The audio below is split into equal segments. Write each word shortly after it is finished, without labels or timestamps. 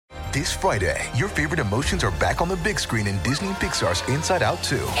This Friday, your favorite emotions are back on the big screen in Disney and Pixar's Inside Out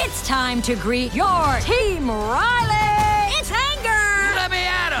 2. It's time to greet your Team Riley. It's anger. Let me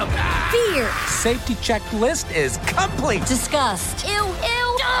at him. Fear. Safety checklist is complete. Disgust. Ew.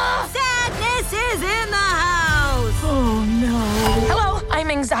 Sadness is in the house. Oh, no. Hello, I'm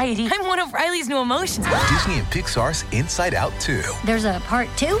anxiety. I'm one of Riley's new emotions. Disney and Pixar's Inside Out 2. There's a part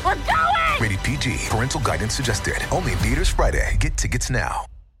 2? We're going! Rated PG. Parental guidance suggested. Only in theaters Friday. Get tickets now.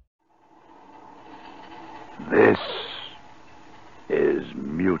 This is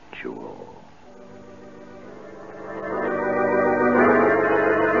Mutual.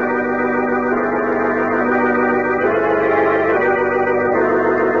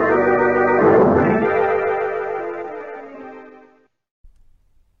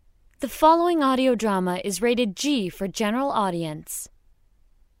 The following audio drama is rated G for general audience.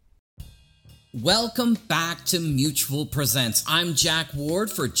 Welcome back to Mutual Presents. I'm Jack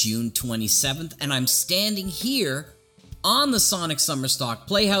Ward for June 27th, and I'm standing here on the Sonic Summer Stock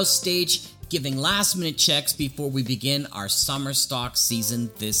Playhouse stage, giving last-minute checks before we begin our Summer Stock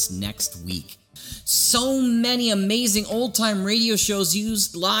season this next week. So many amazing old-time radio shows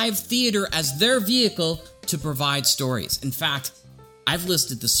used live theater as their vehicle to provide stories. In fact, I've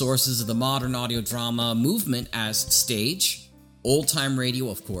listed the sources of the modern audio drama movement as stage, old-time radio,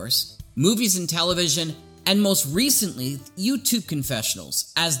 of course, movies and television, and most recently, YouTube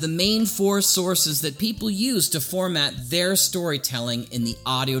confessionals as the main four sources that people use to format their storytelling in the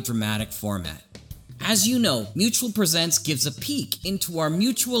audio dramatic format. As you know, Mutual Presents gives a peek into our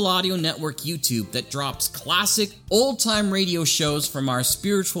Mutual Audio Network YouTube that drops classic, old-time radio shows from our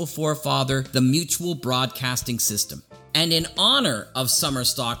spiritual forefather, the Mutual Broadcasting System. And in honor of Summer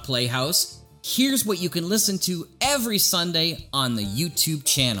Stock Playhouse, here's what you can listen to every Sunday on the YouTube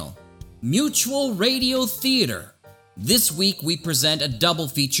channel. Mutual Radio Theater. This week we present a double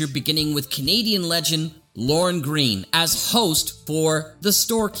feature beginning with Canadian legend Lorne Greene as host for The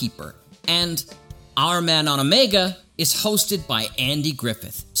Storekeeper. And Our Man on Omega is hosted by Andy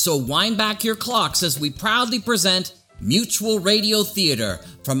Griffith. So wind back your clocks as we proudly present Mutual Radio Theater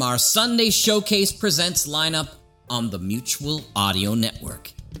from our Sunday Showcase Presents lineup on the Mutual Audio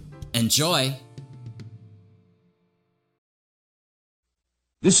Network. Enjoy!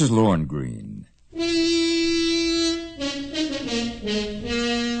 This is Lorne Greene.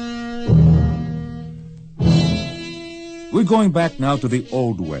 We're going back now to the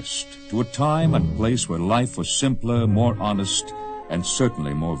Old West, to a time and place where life was simpler, more honest, and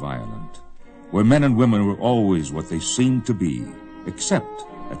certainly more violent, where men and women were always what they seemed to be, except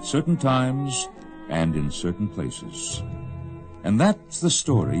at certain times and in certain places. And that's the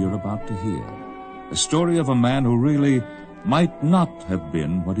story you're about to hear. A story of a man who really might not have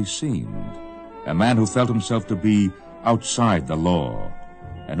been what he seemed. A man who felt himself to be outside the law,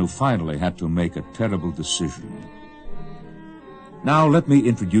 and who finally had to make a terrible decision. Now let me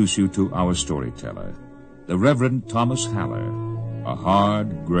introduce you to our storyteller, the Reverend Thomas Haller, a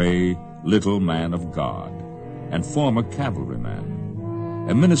hard, gray, little man of God, and former cavalryman,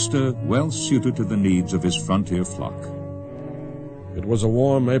 a minister well suited to the needs of his frontier flock. It was a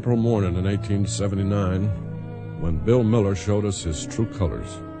warm April morning in 1879 when Bill Miller showed us his true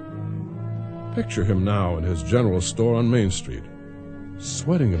colors. Picture him now in his general store on Main Street,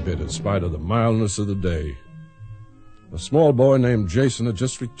 sweating a bit in spite of the mildness of the day. A small boy named Jason had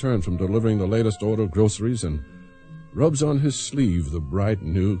just returned from delivering the latest order of groceries and rubs on his sleeve the bright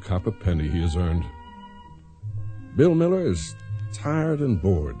new copper penny he has earned. Bill Miller is tired and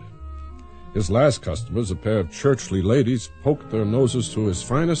bored. His last customers, a pair of churchly ladies, poked their noses through his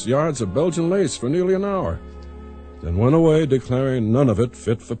finest yards of Belgian lace for nearly an hour, then went away declaring none of it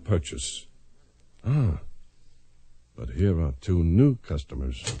fit for purchase. But here are two new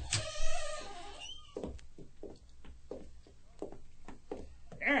customers.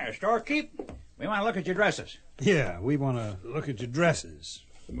 Yeah, storekeep. We want to look at your dresses. Yeah, we want to look at your dresses.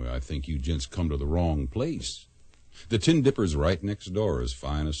 Well, I think you gents come to the wrong place. The Tin Dipper's right next door, as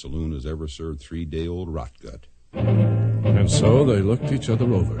fine a saloon as ever served 3-day-old rot gut. And so they looked each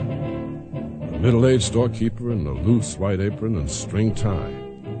other over. A middle-aged storekeeper in a loose white apron and string tie,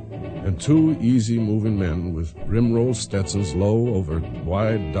 and two easy-moving men with rim-rolled Stetsons low over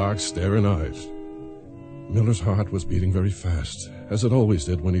wide, dark, staring eyes. Miller's heart was beating very fast, as it always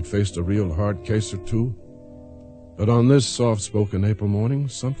did when he'd faced a real hard case or two. But on this soft-spoken April morning,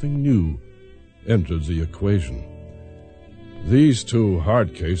 something new entered the equation. These two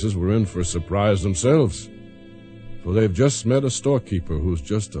hard cases were in for a surprise themselves, for they've just met a storekeeper who's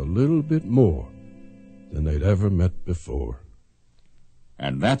just a little bit more than they'd ever met before.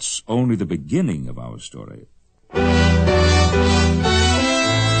 And that's only the beginning of our story.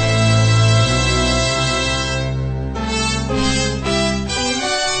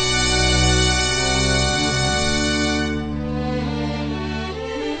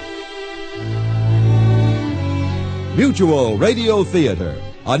 Mutual Radio Theater,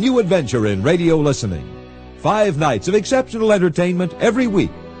 a new adventure in radio listening. 5 nights of exceptional entertainment every week,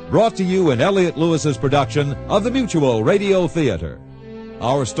 brought to you in Elliott Lewis's production of the Mutual Radio Theater.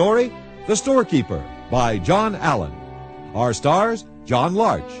 Our story, The Storekeeper, by John Allen. Our stars, John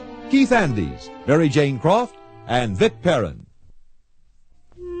Larch, Keith Andes, Mary Jane Croft, and Vic Perrin.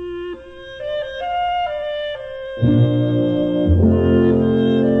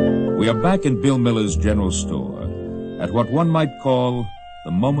 We are back in Bill Miller's general store at what one might call the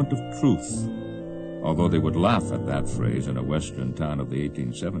moment of truth, although they would laugh at that phrase in a western town of the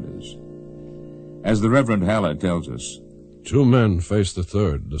 1870s. As the Reverend Haller tells us, 2 men face the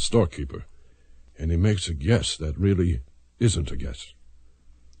third, the storekeeper, and he makes a guess that really isn't a guess.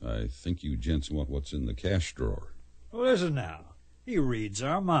 I think you gents want what's in the cash drawer. Well, listen now. He reads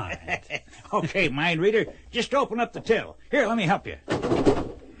our mind. Okay, mind reader, just open up the till. Here, let me help you.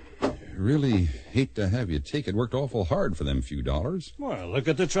 Really hate to have you take it. Worked awful hard for them few dollars. Well, look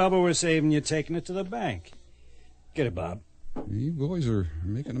at the trouble we're saving you taking it to the bank. Get it, Bob. You boys are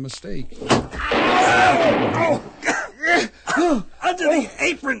making a mistake. Under the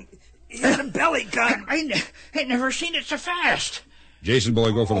apron. He had a belly gun. I never seen it so fast. Jason,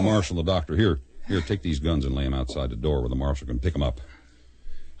 boy, go for the marshal and the doctor. Here, take these guns and lay them outside the door where the marshal can pick them up.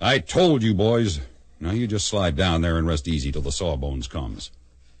 I told you, boys. Now you just slide down there and rest easy till the sawbones comes.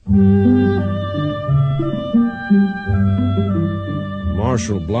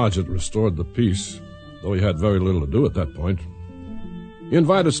 Marshal Blodgett restored the peace, though he had very little to do at that point. He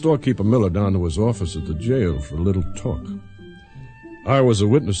invited storekeeper Miller down to his office at the jail for a little talk. I was a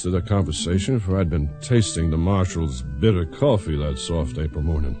witness to their conversation, for I'd been tasting the marshal's bitter coffee that soft April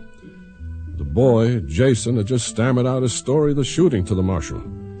morning. The boy, Jason, had just stammered out his story of the shooting to the marshal,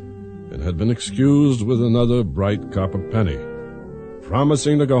 and had been excused with another bright copper penny,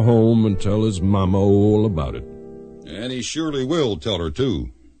 promising to go home and tell his mama all about it. And he surely will tell her,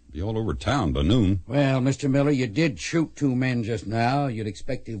 too. Be all over town by noon. Well, Mr. Miller, you did shoot 2 men just now. You'd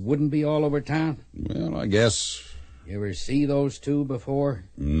expect it wouldn't be all over town? Well, I guess. You ever see those 2 before?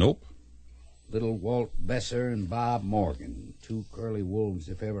 Nope. Little Walt Besser and Bob Morgan. 2 curly wolves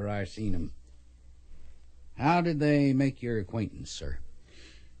if ever I seen 'em. How did they make your acquaintance, sir?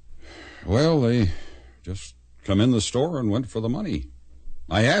 Well, they just come in the store and went for the money.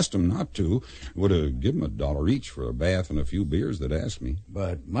 I asked them not to. Would have given them $1 each for a bath and a few beers they'd asked me.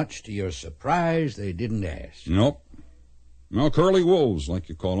 But much to your surprise, they didn't ask. Nope. No, curly wolves, like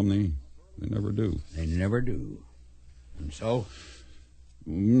you call them, they never do. They never do. And so?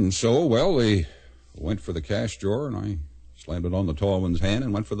 Well, they went for the cash drawer, and I slammed it on the tall one's hand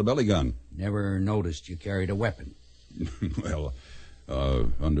and went for the belly gun. Never noticed you carried a weapon. Well,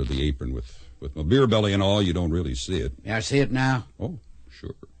 under the apron with my beer belly and all, you don't really see it. Yeah, I see it now? Oh,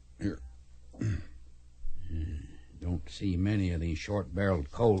 sure. Here. Don't see many of these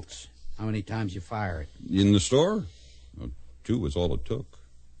short-barreled Colts. How many times you fire it? In the store? 2 was all it took.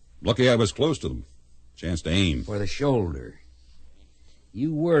 Lucky I was close to them. Chance to aim. For the shoulder.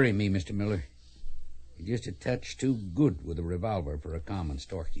 You worry me, Mr. Miller. You're just a touch too good with a revolver for a common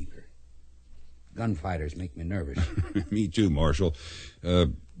storekeeper. Gunfighters make me nervous. Me too, Marshal.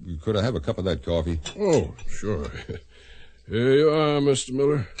 Could I have a cup of that coffee? Oh, sure. Here you are, Mr.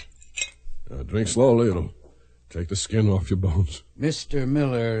 Miller. Now, drink slowly. It'll take the skin off your bones. Mr.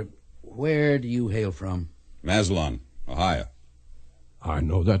 Miller, where do you hail from? Maslon, Ohio. I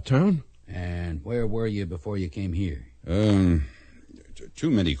know that town. And where were you before you came here?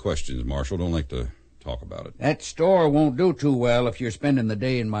 Too many questions, Marshal. Don't like to talk about it. That store won't do too well if you're spending the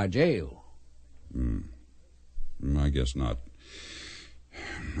day in my jail. I guess not.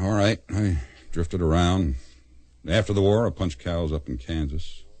 All right, I drifted around. After the war, I punched cows up in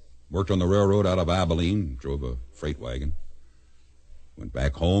Kansas. Worked on the railroad out of Abilene, drove a freight wagon. Went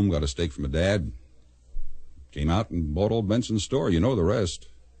back home, got a steak from my dad. Came out and bought old Benson's store. You know the rest.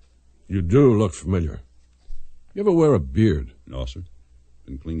 You do look familiar. You ever wear a beard? No, sir.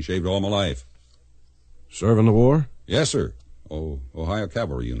 Been clean-shaved all my life. Serve in the war? Yes, sir. Ohio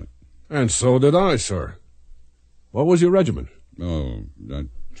Cavalry Unit. And so did I, sir. What was your regiment? Oh, not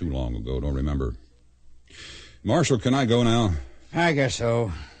too long ago. Don't remember. Marshal, can I go now? I guess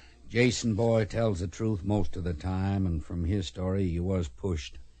so. Jason boy tells the truth most of the time, and from his story, you was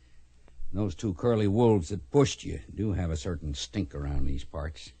pushed. Those 2 curly wolves that pushed you do have a certain stink around these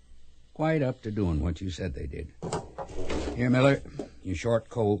parts. Quite up to doing what you said they did. Here, Miller, your short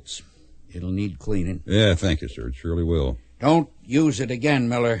Colts. It'll need cleaning. Yeah, thank you, sir. It surely will. Don't use it again,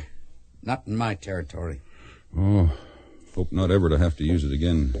 Miller. Not in my territory. Oh, hope not ever to have to use it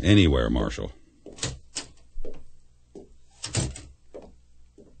again anywhere, Marshal.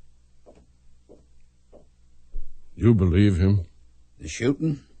 You believe him? The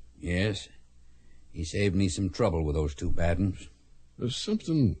shooting? Yes. He saved me some trouble with those 2 bad ones. There's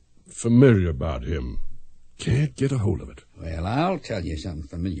something familiar about him. Can't get a hold of it. Well, I'll tell you something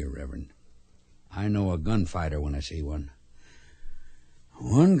familiar, Reverend. I know a gunfighter when I see one.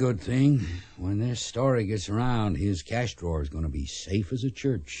 One good thing, when this story gets around, his cash drawer is going to be safe as a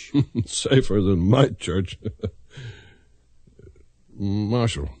church. Safer than my church.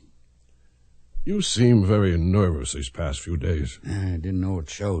 Marshal, you seem very nervous these past few days. I didn't know it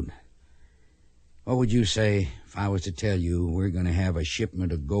showed. What would you say if I was to tell you we're going to have a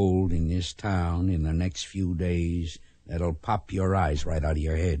shipment of gold in this town in the next few days that'll pop your eyes right out of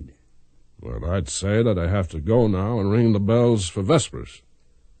your head? Well, I'd say that I have to go now and ring the bells for Vespers.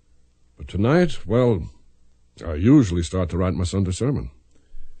 But tonight, well, I usually start to write my Sunday sermon.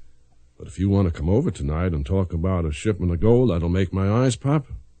 But if you want to come over tonight and talk about a shipment of gold that'll make my eyes pop,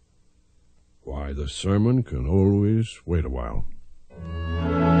 why, the sermon can always wait a while.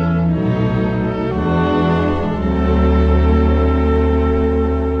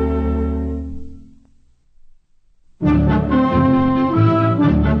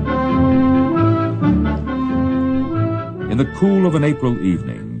 In the cool of an April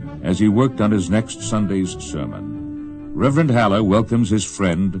evening, as he worked on his next Sunday's sermon, Reverend Haller welcomes his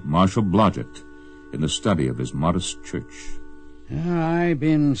friend, Marshal Blodgett, in the study of his modest church. I've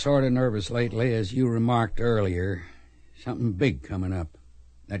been sort of nervous lately, as you remarked earlier. Something big coming up.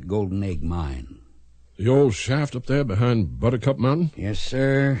 That Golden Egg mine. The old shaft up there behind Buttercup Mountain? Yes,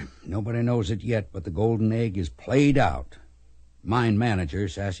 sir. Nobody knows it yet, but the Golden Egg is played out. Mine manager,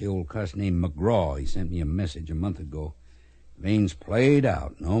 sassy old cuss named McGraw, he sent me a message a month ago. Veins played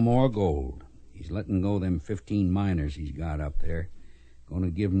out. No more gold. He's letting go them 15 miners he's got up there. Going to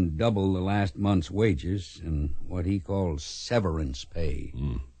give 'em double the last month's wages and what he calls severance pay.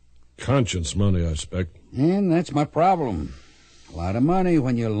 Conscience money, I expect. And that's my problem. A lot of money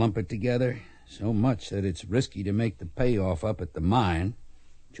when you lump it together. So much that it's risky to make the payoff up at the mine.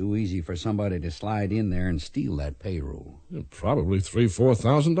 Too easy for somebody to slide in there and steal that payroll. Probably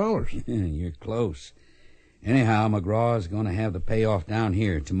 $3,000-4,000. You're close. Anyhow, McGraw is going to have the payoff down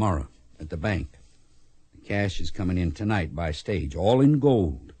here tomorrow at the bank. The cash is coming in tonight by stage, all in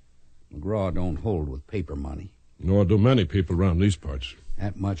gold. McGraw don't hold with paper money. Nor do many people around these parts.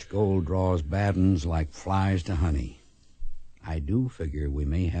 That much gold draws bad uns like flies to honey. I do figure we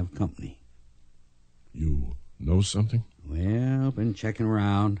may have company. You know something? Well, been checking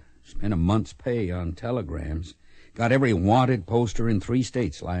around. Spent a month's pay on telegrams. Got every wanted poster in 3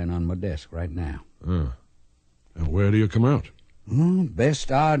 states lying on my desk right now. And where do you come out? Best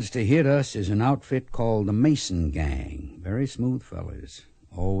odds to hit us is an outfit called the Mason Gang. Very smooth fellas.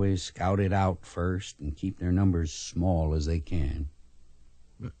 Always scout it out first and keep their numbers small as they can.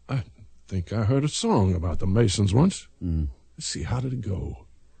 I think I heard a song about the Masons once. Let's see, how did it go?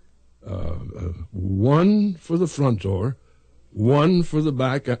 1 for the front door, 1 for the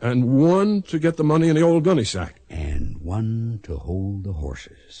back, and 1 to get the money in the old gunny sack. And 1 to hold the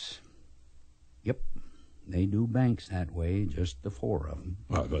horses. Yep, they do banks that way, just the 4 of them.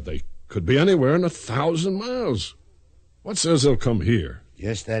 But they could be anywhere in 1,000 miles. What says they'll come here?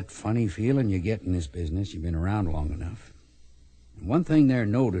 Just that funny feeling you get in this business. You've been around long enough. And one thing they're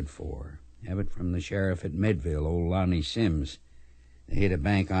noted for, have it from the sheriff at Medville, old Lonnie Sims. They hit a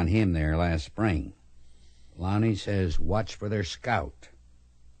bank on him there last spring. Lonnie says watch for their scout.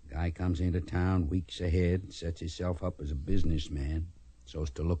 Guy comes into town weeks ahead, sets himself up as a businessman, so as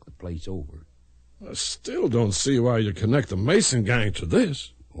to look the place over. I still don't see why you connect the Mason Gang to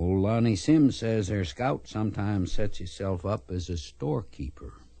this. Old Lonnie Sims says their scout sometimes sets himself up as a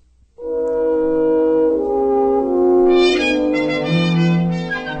storekeeper.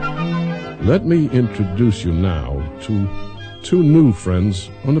 Let me introduce you now to 2 new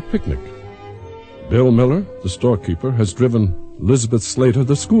friends on a picnic. Bill Miller, the storekeeper, has driven Elizabeth Slater,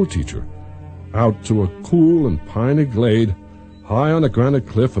 the schoolteacher, out to a cool and piney glade high on a granite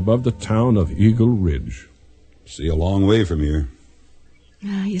cliff above the town of Eagle Ridge. See a long way from here.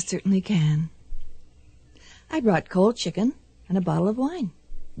 You certainly can. I brought cold chicken and a bottle of wine.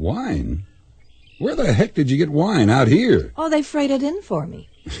 Wine? Where the heck did you get wine out here? Oh, they freighted in for me.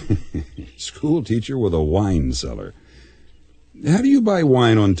 School teacher with a wine cellar. How do you buy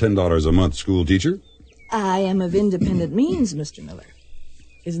wine on $10 a month, school teacher? I am of independent means, Mr. Miller.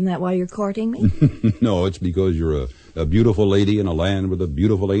 Isn't that why you're courting me? No, it's because you're a beautiful lady in a land where the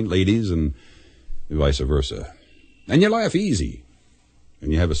beautiful ain't ladies, and vice versa. And you laugh easy.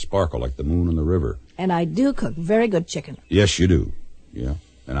 And you have a sparkle like the moon on the river. And I do cook very good chicken. Yes, you do. Yeah,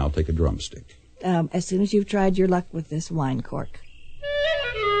 and I'll take a drumstick. As soon as you've tried your luck with this wine cork.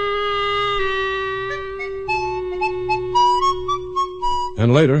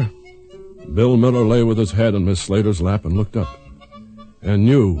 And later, Bill Miller lay with his head in Miss Slater's lap and looked up, and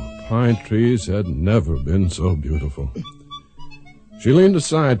knew pine trees had never been so beautiful. She leaned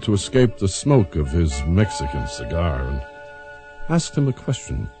aside to escape the smoke of his Mexican cigar and asked him a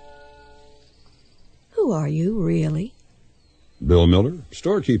question. Who are you, really? Bill Miller,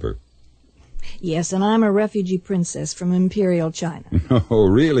 storekeeper. Yes, and I'm a refugee princess from Imperial China. Oh,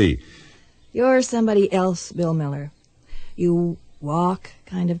 really? You're somebody else, Bill Miller. You walk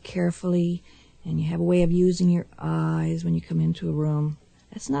kind of carefully, and you have a way of using your eyes when you come into a room.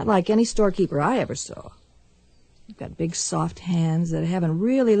 That's not like any storekeeper I ever saw. You've got big, soft hands that haven't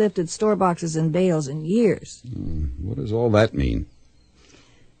really lifted store boxes and bales in years. What does all that mean?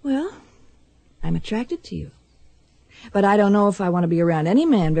 Well, I'm attracted to you. But I don't know if I want to be around any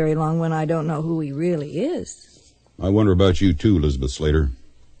man very long when I don't know who he really is. I wonder about you, too, Elizabeth Slater.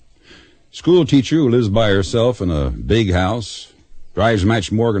 School teacher who lives by herself in a big house, drives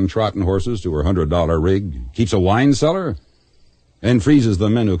Match Morgan trotting horses to her $100 rig, keeps a wine cellar, and freezes the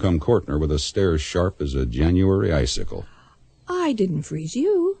men who come courting her with a stare sharp as a January icicle. I didn't freeze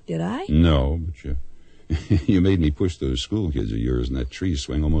you, did I? No, but you made me push those school kids of yours in that tree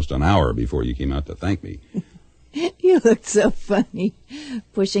swing almost an hour before you came out to thank me. You looked so funny,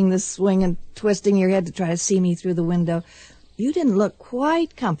 pushing the swing and twisting your head to try to see me through the window. You didn't look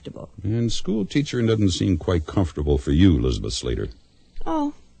quite comfortable. And school teacher doesn't seem quite comfortable for you, Elizabeth Slater.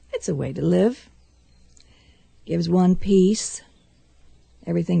 Oh, it's a way to live. Gives one peace.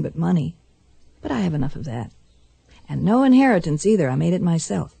 Everything but money. But I have enough of that. And no inheritance either. I made it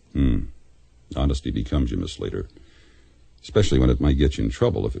myself. Honesty becomes you, Miss Slater. Especially when it might get you in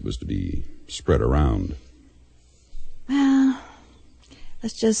trouble if it was to be spread around. Well,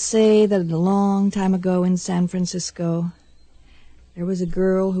 let's just say that a long time ago in San Francisco, there was a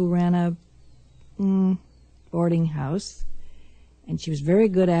girl who ran a boarding house, and she was very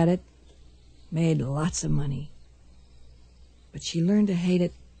good at it, made lots of money. But she learned to hate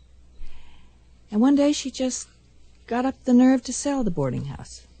it. And one day she just got up the nerve to sell the boarding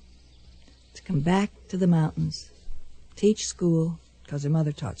house, to come back to the mountains, teach school, because her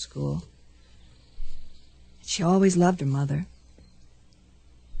mother taught school. She always loved her mother.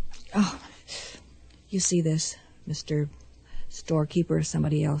 Oh, you see this, Mr. Storekeeper or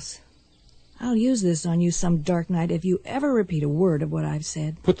somebody else. I'll use this on you some dark night if you ever repeat a word of what I've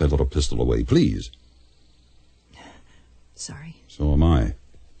said. Put that little pistol away, please. Sorry. So am I.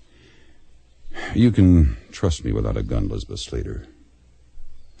 You can trust me without a gun, Elizabeth Slater.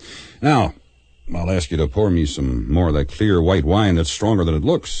 Now, I'll ask you to pour me some more of that clear white wine that's stronger than it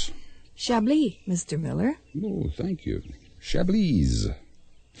looks. Chablis, Mr. Miller. Oh, thank you. Chablis.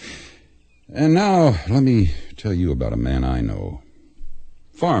 And now, let me tell you about a man I know.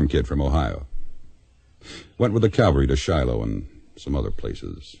 Farm kid from Ohio. Went with the cavalry to Shiloh and some other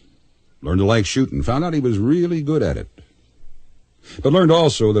places. Learned to like shooting. Found out he was really good at it. But learned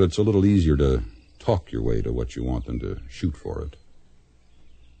also that it's a little easier to talk your way to what you want than to shoot for it.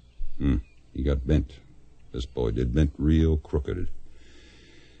 He got bent. This boy did, bent real crooked.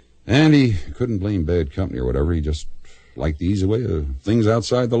 And he couldn't blame bad company or whatever. He just liked the easy way of things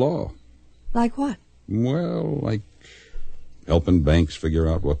outside the law. Like what? Well, like helping banks figure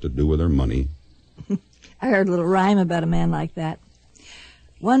out what to do with their money. I heard a little rhyme about a man like that.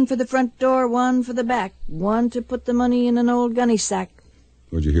 One for the front door, one for the back. One to put the money in an old gunny sack.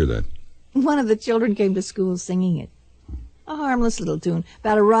 Where'd you hear that? One of the children came to school singing it. A harmless little tune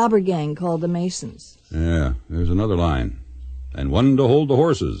about a robber gang called the Masons. Yeah, there's another line. And one to hold the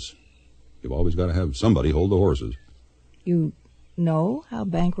horses. You've always got to have somebody hold the horses. You know how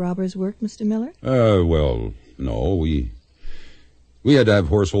bank robbers work, Mr. Miller? Well, no. We had to have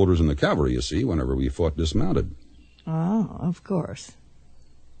horse holders in the cavalry, you see, whenever we fought dismounted. Oh, of course.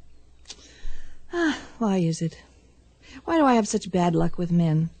 Why is it? Why do I have such bad luck with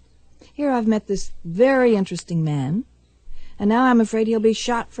men? Here I've met this very interesting man, and now I'm afraid he'll be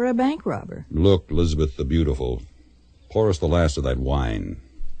shot for a bank robber. Look, Elizabeth the Beautiful, pour us the last of that wine.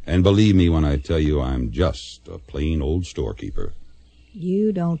 And believe me when I tell you I'm just a plain old storekeeper.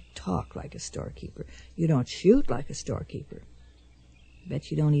 You don't talk like a storekeeper. You don't shoot like a storekeeper. Bet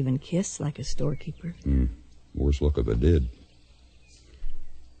you don't even kiss like a storekeeper. Worse luck if I did.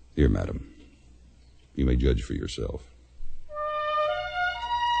 Here, madam. You may judge for yourself.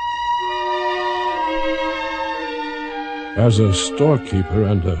 As a storekeeper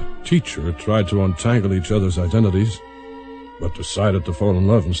and a teacher tried to untangle each other's identities, but decided to fall in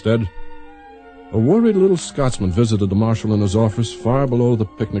love instead, a worried little Scotsman visited the marshal in his office far below the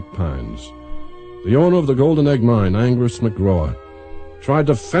picnic pines. The owner of the Golden Egg Mine, Angus McGraw, tried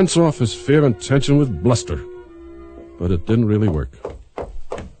to fence off his fear and tension with bluster, but it didn't really work.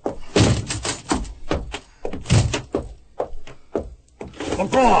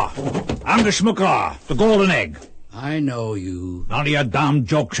 McGraw! Angus McGraw, the Golden Egg. I know you. None of your damn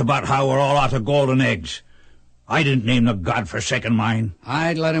jokes about how we're all out of golden eggs. I didn't name the godforsaken mine.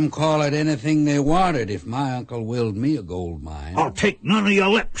 I'd let 'em call it anything they wanted if my uncle willed me a gold mine. I'll take none of your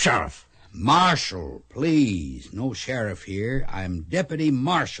lip, Sheriff. Marshal, please. No sheriff here. I'm deputy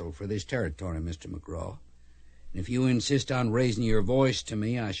marshal for this territory, Mr. McGraw. And if you insist on raising your voice to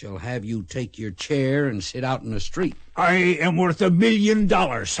me, I shall have you take your chair and sit out in the street. I am worth $1 million,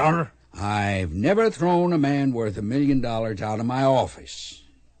 sir. I've never thrown a man worth $1 million out of my office.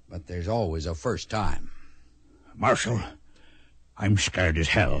 But there's always a first time. Marshal, I'm scared as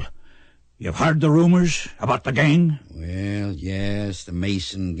hell. You've heard the rumors about the gang? Well, yes, the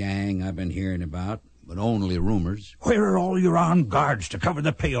Mason gang I've been hearing about, but only rumors. Where are all your armed guards to cover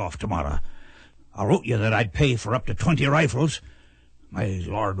the payoff tomorrow? I wrote you that I'd pay for up to 20 rifles. My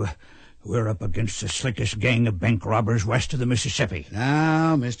Lord, we're up against the slickest gang of bank robbers west of the Mississippi.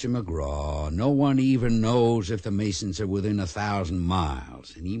 Now, Mr. McGraw, no one even knows if the Masons are within 1,000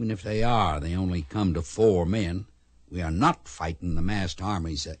 miles. And even if they are, they only come to 4 men. We are not fighting the massed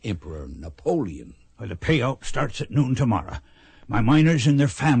armies of Emperor Napoleon. Well, the payout starts at noon tomorrow. My miners and their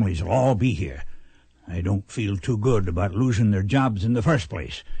families will all be here. I don't feel too good about losing their jobs in the first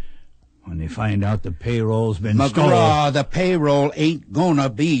place. When they find out the payroll's been stole... McGraw, the payroll ain't gonna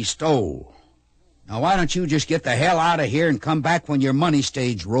be stole. Now, why don't you just get the hell out of here and come back when your money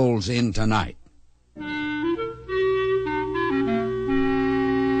stage rolls in tonight?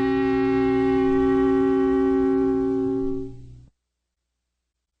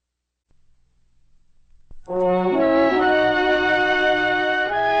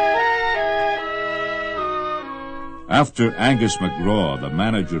 After Angus McGraw, the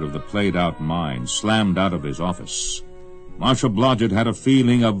manager of the played-out mine, slammed out of his office, Marshal Blodgett had a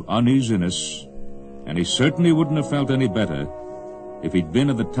feeling of uneasiness, and he certainly wouldn't have felt any better if he'd been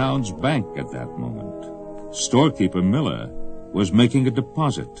at the town's bank at that moment. Storekeeper Miller was making a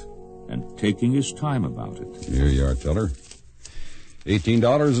deposit and taking his time about it. Here you are, teller.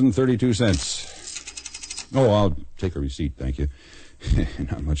 $18.32. Oh, I'll take a receipt, thank you.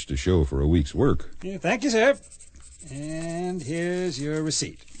 Not much to show for a week's work. Yeah, thank you, sir. And here's your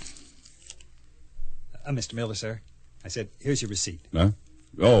receipt. Mr. Miller, sir. I said, here's your receipt. Huh?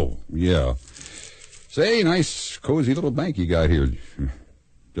 Oh, yeah. Say, nice, cozy little bank you got here.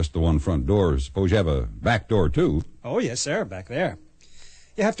 Just the one front door. Suppose you have a back door, too. Oh, yes, sir, back there.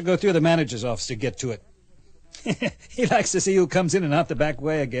 You have to go through the manager's office to get to it. He likes to see who comes in and out the back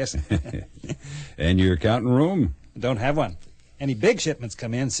way, I guess. And your accounting room? Don't have one. Any big shipments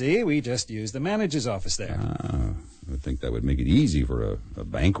come in, see, we just use the manager's office there. I would think that would make it easy for a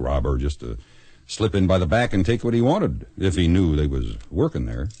bank robber just to slip in by the back and take what he wanted, if he knew they was working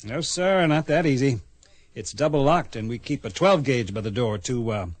there. No, sir, not that easy. It's double locked, and we keep a 12-gauge by the door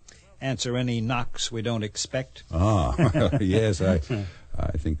to answer any knocks we don't expect. Ah, yes, I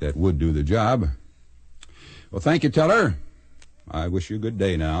think that would do the job. Well, thank you, teller. I wish you a good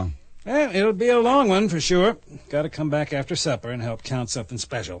day now. Well, it'll be a long one for sure. Got to come back after supper and help count something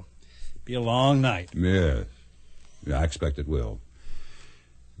special. Be a long night. Yes. Yeah, I expect it will.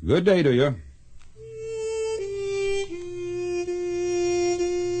 Good day to you.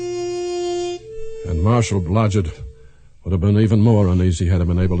 And Marshal Blodgett would have been even more uneasy had he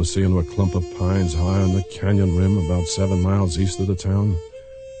been able to see into a clump of pines high on the canyon rim about 7 miles east of the town.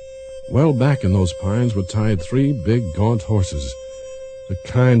 Well back in those pines were tied 3 big, gaunt horses, the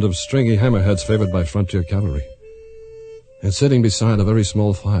kind of stringy hammerheads favored by frontier cavalry. And sitting beside a very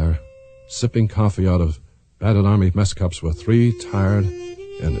small fire, sipping coffee out of battered army mess cups, were 3 tired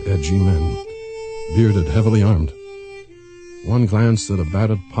and edgy men, bearded, heavily armed. One glanced at a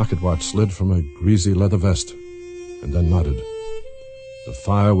battered pocket watch slid from a greasy leather vest, and then nodded. The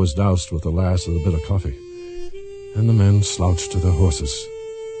fire was doused with the last of the bitter coffee, and the men slouched to their horses,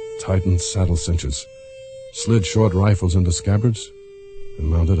 tightened saddle cinches, slid short rifles into scabbards, and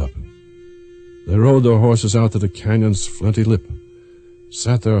mounted up. They rode their horses out to the canyon's flinty lip,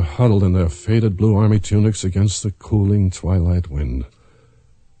 sat there huddled in their faded blue army tunics against the cooling twilight wind.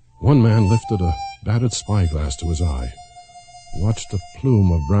 One man lifted a battered spyglass to his eye, watched a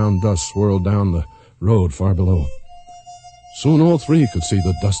plume of brown dust swirl down the road far below. Soon all 3 could see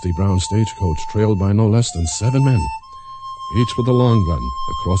the dusty brown stagecoach trailed by no less than 7 men, each with a long gun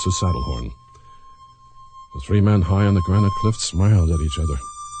across his saddle horn. The 3 men high on the granite cliff smiled at each other,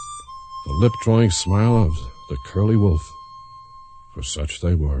 the lip-drawing smile of the curly wolf, for such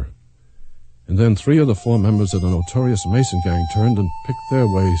they were. And then 3 of the 4 members of the notorious Mason gang turned and picked their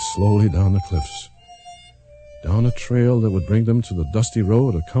way slowly down the cliffs, down a trail that would bring them to the dusty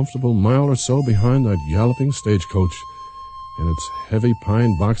road a comfortable mile or so behind that galloping stagecoach and its heavy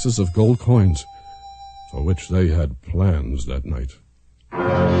pine boxes of gold coins, for which they had plans that night.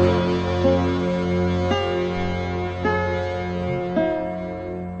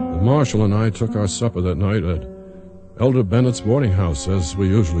 The marshal and I took our supper that night at Elder Bennett's boarding house, as we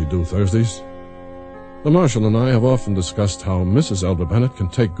usually do Thursdays. The marshal and I have often discussed how Mrs. Elder Bennett can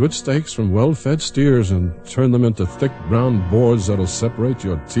take good steaks from well-fed steers and turn them into thick brown boards that'll separate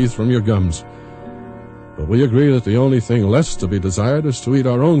your teeth from your gums. But we agree that the only thing less to be desired is to eat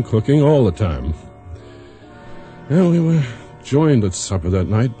our own cooking all the time. Well, we were joined at supper that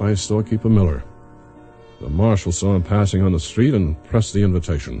night by storekeeper Miller. The marshal saw him passing on the street and pressed the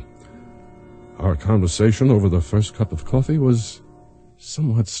invitation. Our conversation over the first cup of coffee was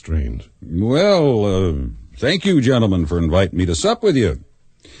somewhat strained. Well, thank you, gentlemen, for inviting me to sup with you.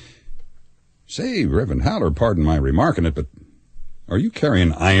 Say, Reverend Haller, pardon my remarking it, but are you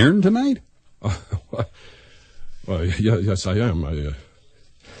carrying iron tonight? Well, yes, I am.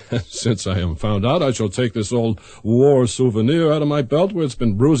 Since I am found out, I shall take this old war souvenir out of my belt where it's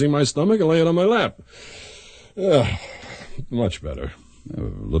been bruising my stomach and lay it on my lap. Much better. A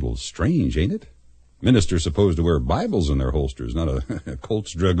little strange, ain't it? Ministers supposed to wear Bibles in their holsters, not a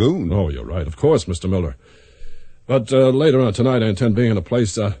Colt's Dragoon. Oh, you're right, of course, Mr. Miller. But later on tonight I intend being in a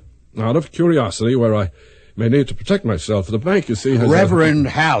place, out of curiosity, where I may need to protect myself. The bank, you see, has... Reverend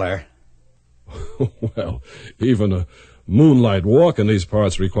Haller. Well, even a moonlight walk in these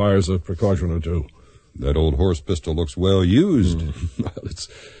parts requires a precaution or two. That old horse pistol looks well used. Well,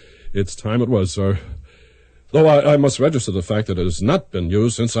 it's time it was, sir. Though I must register the fact that it has not been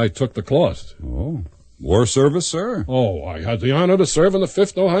used since I took the cloth. Oh, war service, sir? Oh, I had the honor to serve in the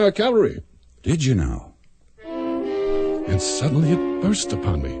 5th Ohio Cavalry. Did you now? And suddenly it burst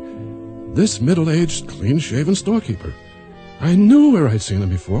upon me. This middle-aged, clean-shaven storekeeper. I knew where I'd seen him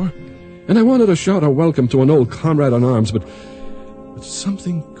before, and I wanted to shout a welcome to an old comrade in arms, but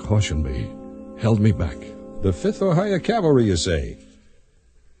something cautioned me, held me back. The 5th Ohio Cavalry, you say?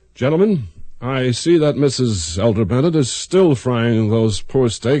 Gentlemen, I see that Mrs. Elder Bennett is still frying those poor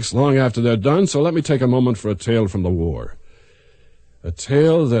steaks long after they're done, so let me take a moment for a tale from the war. A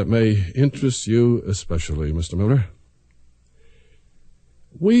tale that may interest you especially, Mr. Miller.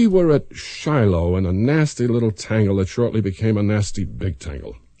 We were at Shiloh in a nasty little tangle that shortly became a nasty big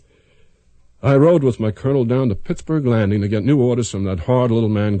tangle. I rode with my colonel down to Pittsburgh Landing to get new orders from that hard little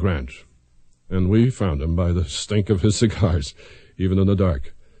man Grant. And we found him by the stink of his cigars, even in the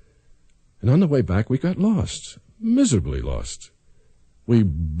dark. And on the way back, we got lost, miserably lost. We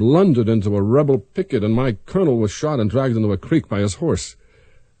blundered into a rebel picket, and my colonel was shot and dragged into a creek by his horse.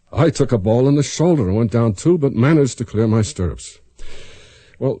 I took a ball in the shoulder and went down too, but managed to clear my stirrups.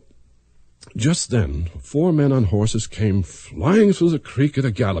 Well, just then, 4 men on horses came flying through the creek at a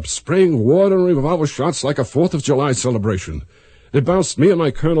gallop, spraying water and revolver shots like a 4th of July celebration. They bounced me and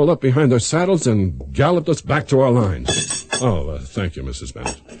my colonel up behind their saddles and galloped us back to our lines. Oh, thank you, Mrs.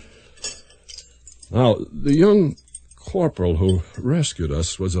 Bennett. Now, the young corporal who rescued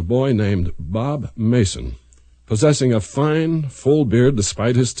us was a boy named Bob Mason, possessing a fine, full beard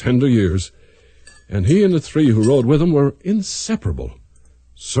despite his tender years, and he and the 3 who rode with him were inseparable.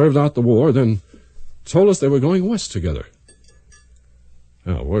 Served out the war, then told us they were going west together.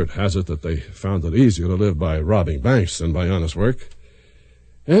 Now, word has it that they found it easier to live by robbing banks than by honest work,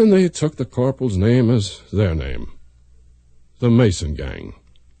 and they took the corporal's name as their name, the Mason Gang.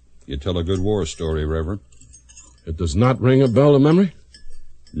 You tell a good war story, Reverend. It does not ring a bell to memory?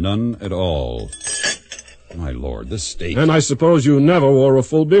 None at all. My lord, this steak... And I suppose you never wore a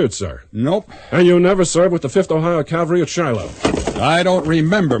full beard, sir? Nope. And you never served with the 5th Ohio Cavalry at Shiloh? I don't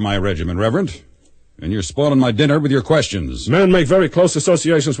remember my regiment, Reverend. And you're spoiling my dinner with your questions. Men make very close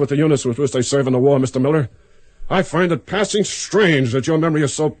associations with the units with which they serve in the war, Mr. Miller. I find it passing strange that your memory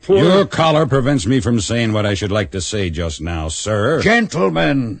is so poor. Your collar prevents me from saying what I should like to say just now, sir.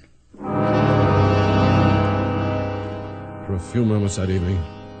 Gentlemen! For a few moments that evening,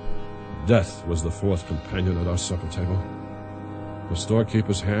 death was the 4th companion at our supper table. The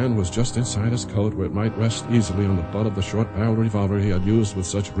storekeeper's hand was just inside his coat where it might rest easily on the butt of the short-barreled revolver he had used with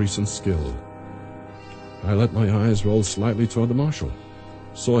such recent skill. I let my eyes roll slightly toward the marshal,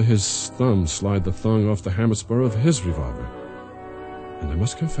 saw his thumb slide the thong off the hammer spur of his revolver, and I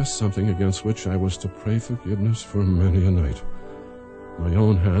must confess something against which I was to pray forgiveness for many a night. My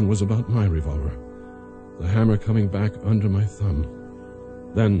own hand was about my revolver, the hammer coming back under my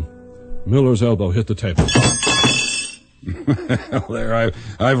thumb. Then Miller's elbow hit the table. Well, there,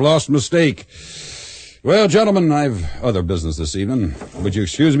 I've lost mistake. Well, gentlemen, I've other business this evening. Would you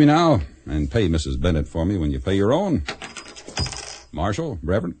excuse me now and pay Mrs. Bennett for me when you pay your own? Marshal,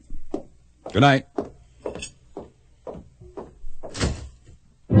 Reverend, good night.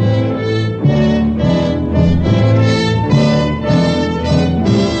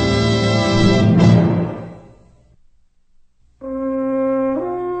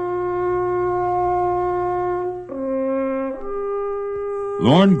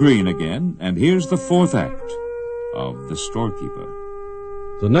 Lorne Greene again, and here's the fourth act of The Storekeeper.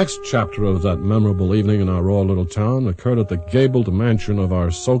 The next chapter of that memorable evening in our raw little town occurred at the gabled mansion of our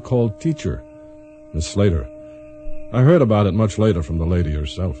so-called teacher, Miss Slater. I heard about it much later from the lady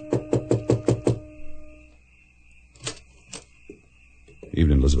herself.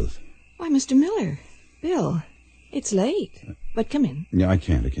 Evening, Elizabeth. Why, Mr. Miller. Bill, it's late. But come in. Yeah, I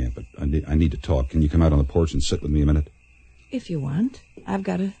can't, but I need to talk. Can you come out on the porch and sit with me a minute? If you want. I've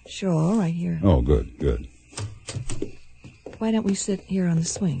got a shawl right here. Oh, good. Why don't we sit here on the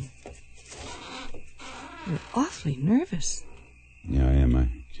swing? You're awfully nervous. Yeah, I am. I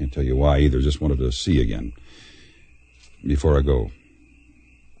can't tell you why either. Just wanted to see you again. Before I go.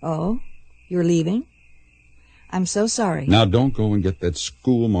 Oh? You're leaving? I'm so sorry. Now, don't go and get that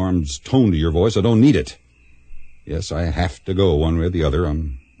schoolmarm's tone to your voice. I don't need it. Yes, I have to go one way or the other.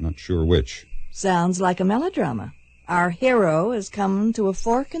 I'm not sure which. Sounds like a melodrama. Our hero has come to a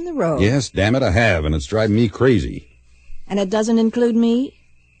fork in the road. Yes, damn it, I have, and it's driving me crazy. And it doesn't include me?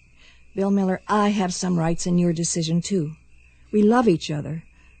 Bill Miller, I have some rights in your decision, too. We love each other.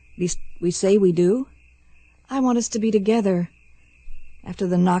 At least we say we do. I want us to be together. After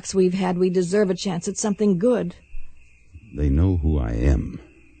the knocks we've had, we deserve a chance at something good. They know who I am.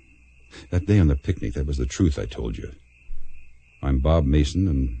 That day on the picnic, that was the truth I told you. I'm Bob Mason,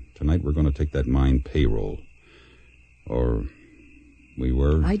 and tonight we're going to take that mine payroll. Or we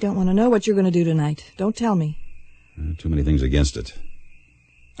were. I don't want to know what you're going to do tonight. Don't tell me. Too many things against it.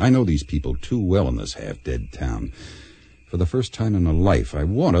 I know these people too well in this half-dead town. For the first time in my life, I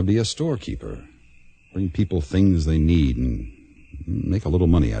want to be a storekeeper. Bring people things they need and make a little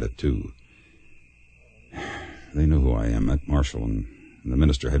money at it, too. They know who I am. That marshal and the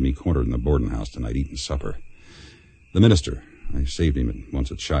minister had me cornered in the boarding house tonight eating supper. The minister, I saved him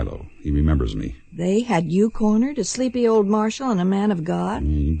once at Shiloh. He remembers me. They had you cornered, a sleepy old marshal and a man of God?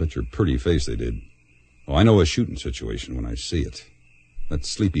 You bet your pretty face they did. Oh, I know a shooting situation when I see it. That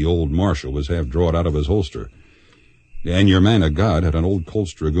sleepy old marshal was half drawed out of his holster. And your man of God had an old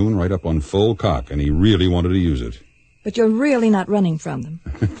Colts Dragoon right up on full cock, and he really wanted to use it. But you're really not running from them.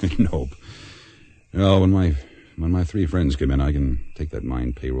 Nope. Well, when my three friends come in, I can take that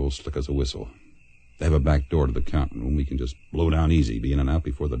mine payroll slick as a whistle. They have a back door to the counting room. We can just blow down easy, be in and out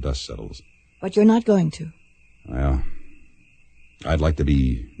before the dust settles. But you're not going to. Well, I'd like to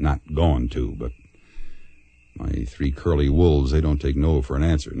be not going to, but my three curly wolves, they don't take no for an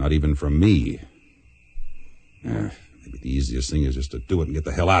answer, not even from me. Maybe the easiest thing is just to do it and get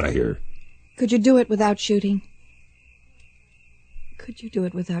the hell out of here. Could you do it without shooting? Could you do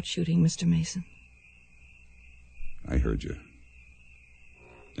it without shooting, Mr. Mason? I heard you.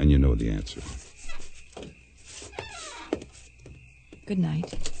 And you know the answer. Good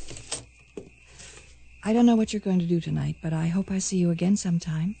night. I don't know what you're going to do tonight, but I hope I see you again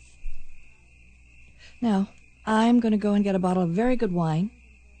sometime. Now, I'm going to go and get a bottle of very good wine.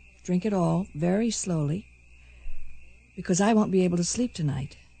 Drink it all very slowly, because I won't be able to sleep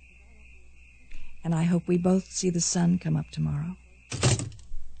tonight. And I hope we both see the sun come up tomorrow.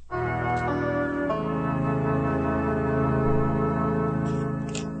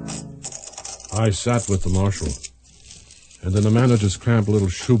 I sat with the marshal, and in the manager's cramped little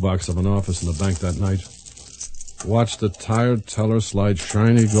shoebox of an office in the bank that night, watched the tired teller slide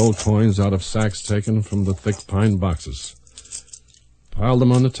shiny gold coins out of sacks taken from the thick pine boxes, pile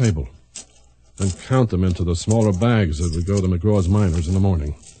them on the table, and count them into the smaller bags that would go to McGraw's miners in the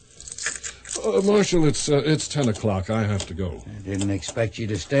morning. Marshal, it's 10 o'clock. I have to go. I didn't expect you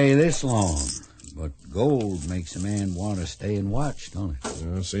to stay this long. But gold makes a man want to stay and watch, don't it?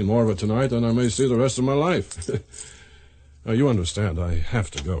 I've seen more of it tonight than I may see the rest of my life. Now, you understand, I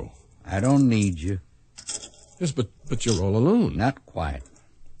have to go. I don't need you. Yes, but you're all alone. Not quite.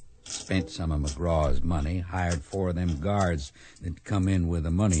 Spent some of McGraw's money, hired 4 of them guards that come in with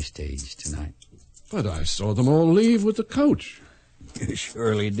the money stage tonight. But I saw them all leave with the coach. You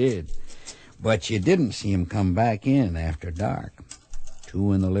surely did. But you didn't see them come back in after dark.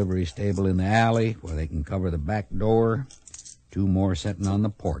 2 in the livery stable in the alley where they can cover the back door. 2 more sitting on the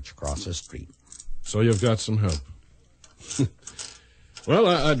porch across the street. So you've got some help. Well,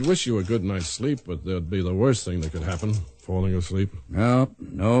 I'd wish you a good night's sleep, but that'd be the worst thing that could happen, falling asleep. Nope,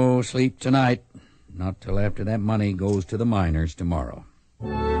 no sleep tonight. Not till after that money goes to the miners tomorrow.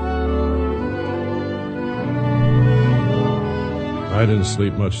 I didn't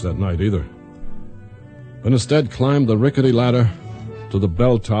sleep much that night either, but instead climbed the rickety ladder to the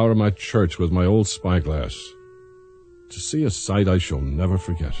bell tower of my church with my old spyglass to see a sight I shall never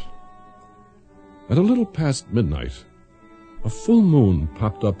forget. At a little past midnight, a full moon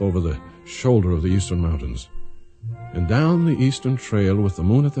popped up over the shoulder of the eastern mountains. and down the eastern trail with the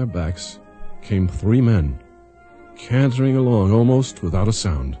moon at their backs came 3 men, cantering along almost without a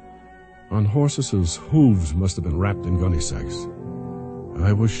sound, on horses whose hooves must have been wrapped in gunny sacks.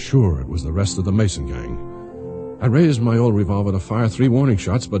 I was sure it was the rest of the Mason gang. I raised my old revolver to fire 3 warning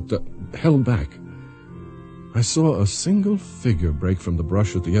shots, but held back. I saw a single figure break from the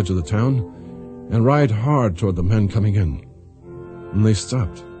brush at the edge of the town and ride hard toward the men coming in. And they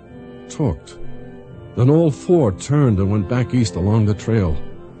stopped, talked. Then all 4 turned and went back east along the trail,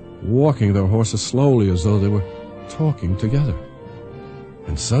 walking their horses slowly as though they were talking together.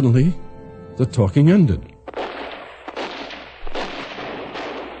 And suddenly, the talking ended.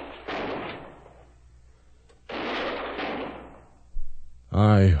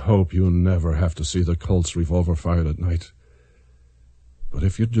 I hope you never have to see the Colt's revolver fired at night. But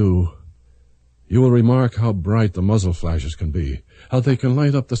if you do, you will remark how bright the muzzle flashes can be, how they can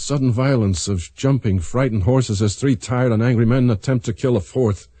light up the sudden violence of jumping, frightened horses as 3 tired and angry men attempt to kill a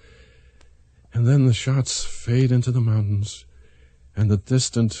 4th. And then the shots fade into the mountains, and the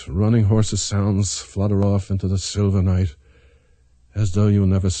distant running horses' sounds flutter off into the silver night, as though you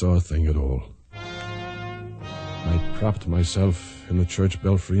never saw a thing at all. I propped myself in the church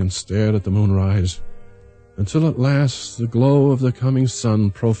belfry and stared at the moon rise, until at last the glow of the coming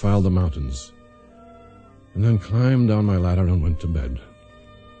sun profiled the mountains, and then climbed down my ladder and went to bed.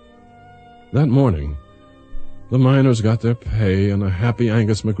 That morning, the miners got their pay, and a happy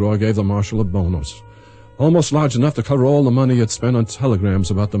Angus McGraw gave the marshal a bonus, almost large enough to cover all the money he had spent on telegrams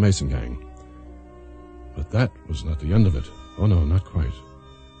about the Mason gang. But that was not the end of it. Oh no, not quite.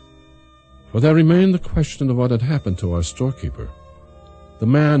 For there remained the question of what had happened to our storekeeper, the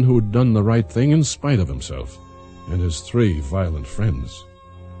man who had done the right thing in spite of himself and his 3 violent friends.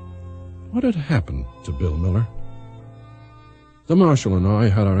 What had happened to Bill Miller? The marshal and I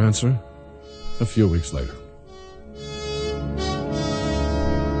had our answer a few weeks later.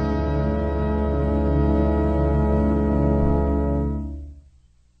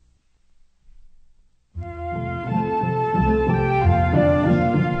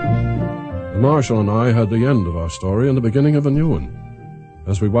 The marshal and I had the end of our story and the beginning of a new one,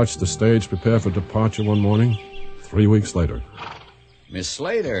 as we watched the stage prepare for departure one morning, 3 weeks later. Miss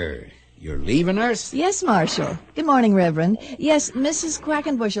Slater, you're leaving us? Yes, Marshal. Good morning, Reverend. Yes, Mrs.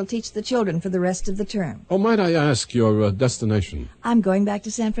 Quackenbush will teach the children for the rest of the term. Oh, might I ask your destination? I'm going back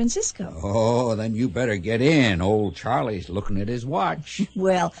to San Francisco. Oh, then you better get in. Old Charlie's looking at his watch.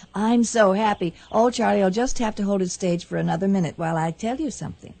 Well, I'm so happy. Old Charlie will just have to hold his stage for another minute while I tell you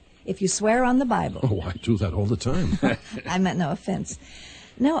something. If you swear on the Bible. Oh, I do that all the time. I meant no offense.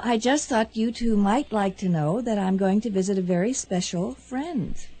 No, I just thought you two might like to know that I'm going to visit a very special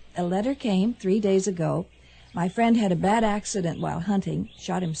friend. A letter came 3 days ago. My friend had a bad accident while hunting,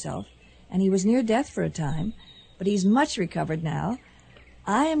 shot himself, and he was near death for a time, but he's much recovered now.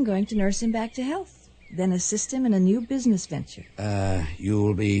 I am going to nurse him back to health, then assist him in a new business venture.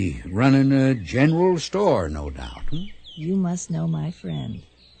 You'll be running a general store, no doubt. You must know my friend.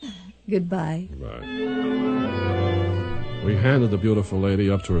 Goodbye. Goodbye. We handed the beautiful lady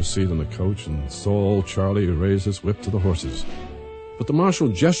up to her seat in the coach and saw old Charlie raise his whip to the horses. But the marshal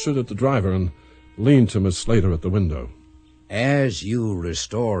gestured at the driver and leaned to Miss Slater at the window. As you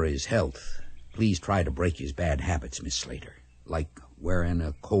restore his health, please try to break his bad habits, Miss Slater, like wearing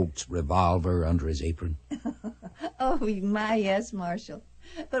a Colt's revolver under his apron. Oh, my, yes, Marshal.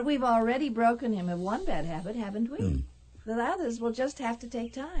 But we've already broken him of one bad habit, haven't we? The others will just have to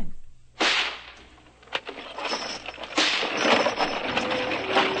take time.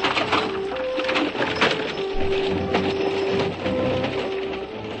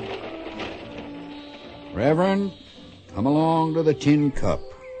 Reverend, come along to the Tin Cup.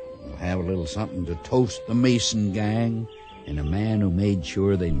 We'll have a little something to toast the Mason gang and a man who made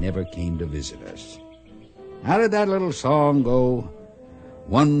sure they never came to visit us. How did that little song go?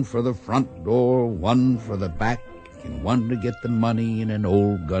 1 for the front door, 1 for the back, and 1 to get the money in an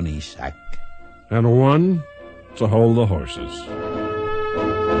old gunny sack. And 1 to hold the horses.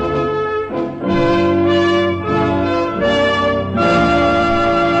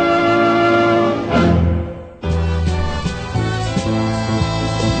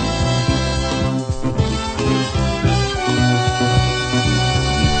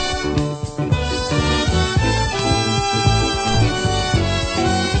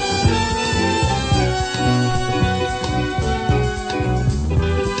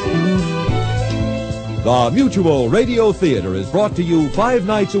 The Mutual Radio Theater is brought to you 5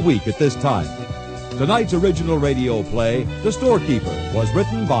 nights a week at this time. Tonight's original radio play, The Storekeeper, was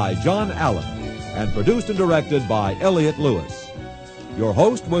written by John Allen and produced and directed by Elliott Lewis. Your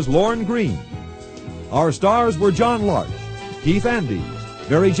host was Lorne Green. Our stars were John Larch, Keith Andes,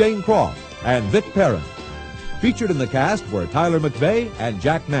 Mary Jane Croft, and Vic Perrin. Featured in the cast were Tyler McVeigh and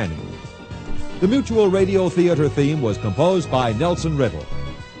Jack Manning. The Mutual Radio Theater theme was composed by Nelson Riddle.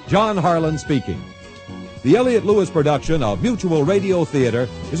 John Harlan speaking. The Elliott Lewis production of Mutual Radio Theater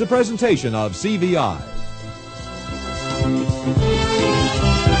is a presentation of CVI.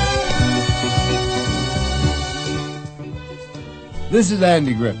 This is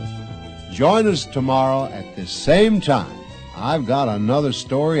Andy Griffith. Join us tomorrow at the same time. I've got another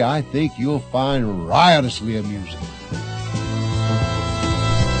story I think you'll find riotously amusing.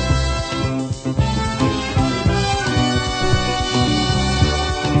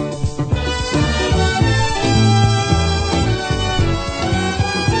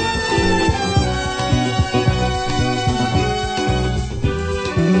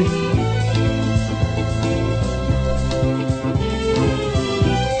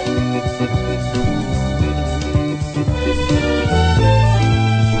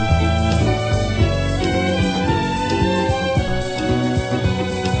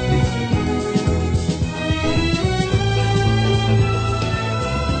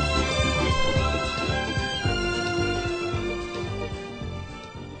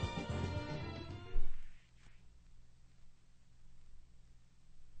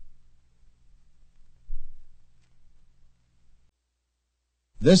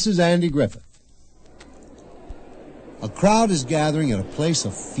 This is Andy Griffith. A crowd is gathering at a place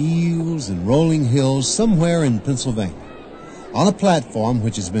of fields and rolling hills somewhere in Pennsylvania. On a platform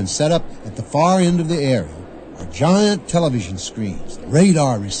which has been set up at the far end of the area are giant television screens,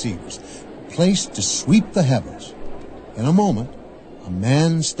 radar receivers, placed to sweep the heavens. In a moment, a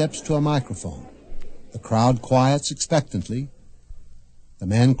man steps to a microphone. The crowd quiets expectantly. The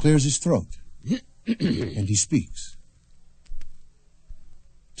man clears his throat, and he speaks.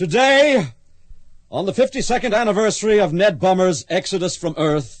 Today, on the 52nd anniversary of Ned Bummer's exodus from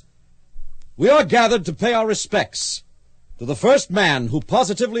Earth, we are gathered to pay our respects to the first man who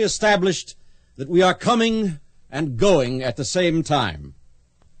positively established that we are coming and going at the same time.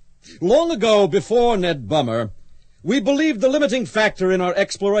 Long ago, before Ned Bummer, we believed the limiting factor in our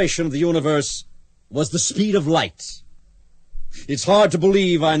exploration of the universe was the speed of light. It's hard to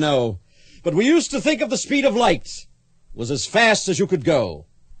believe, I know, but we used to think of the speed of light was as fast as you could go.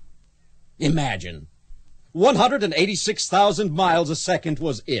 Imagine, 186,000 miles a second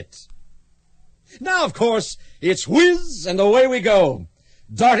was it. Now, of course, it's whiz and away we go,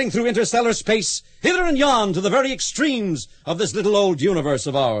 darting through interstellar space, hither and yon to the very extremes of this little old universe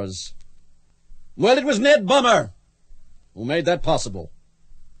of ours. Well, it was Ned Bummer who made that possible.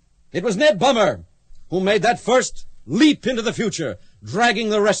 It was Ned Bummer who made that first leap into the future,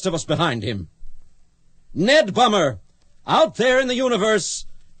 dragging the rest of us behind him. Ned Bummer, out there in the universe,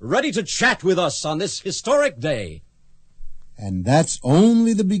 ready to chat with us on this historic day. And that's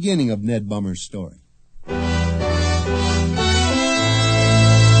only the beginning of Ned Bummer's story.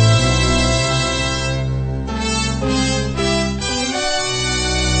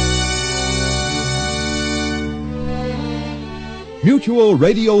 Mutual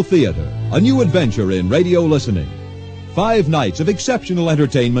Radio Theater, a new adventure in radio listening. 5 nights of exceptional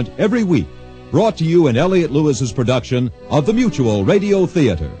entertainment every week. Brought to you in Elliott Lewis's production of the Mutual Radio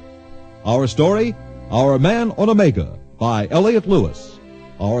Theater. Our story, Our Man on Omega, by Elliott Lewis.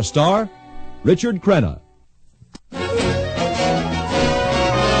 Our star, Richard Crenna.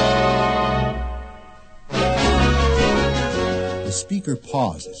 The speaker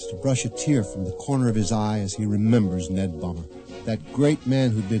pauses to brush a tear from the corner of his eye as he remembers Ned Bummer, that great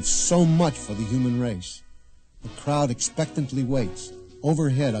man who did so much for the human race. The crowd expectantly waits.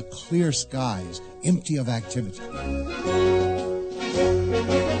 Overhead, a clear sky is empty of activity.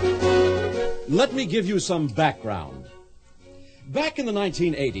 Let me give you some background. Back in the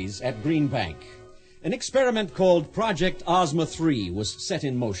 1980s at Green Bank, an experiment called Project Ozma 3 was set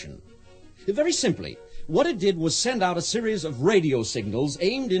in motion. Very simply, what it did was send out a series of radio signals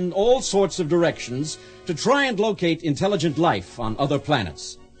aimed in all sorts of directions to try and locate intelligent life on other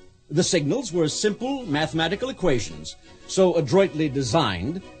planets. The signals were simple mathematical equations, so adroitly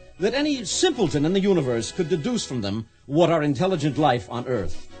designed that any simpleton in the universe could deduce from them what our intelligent life on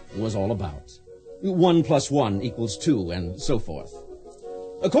Earth was all about. 1 + 1 = 2, and so forth.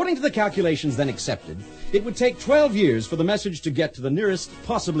 According to the calculations then accepted, it would take 12 years for the message to get to the nearest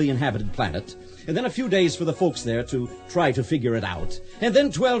possibly inhabited planet, and then a few days for the folks there to try to figure it out, and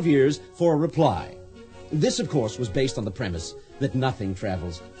then 12 years for a reply. This, of course, was based on the premise that nothing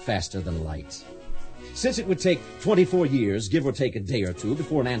travels faster than light. Since it would take 24 years, give or take a day or two,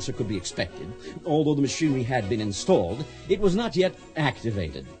 before an answer could be expected, although the machinery had been installed, it was not yet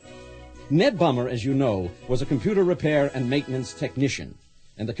activated. Ned Bummer, as you know, was a computer repair and maintenance technician,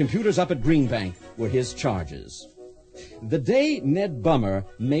 and the computers up at Green Bank were his charges. The day Ned Bummer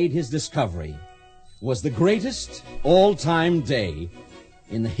made his discovery was the greatest all-time day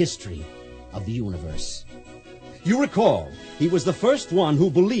in the history of the universe. You recall, he was the first one who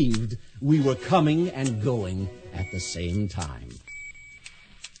believed we were coming and going at the same time.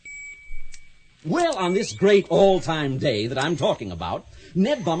 Well, on this great all-time day that I'm talking about,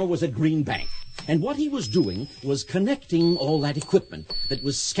 Ned Bummer was at Green Bank, and what he was doing was connecting all that equipment that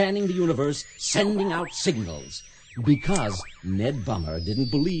was scanning the universe, sending out signals, because Ned Bummer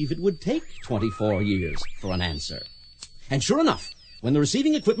didn't believe it would take 24 years for an answer. And sure enough, when the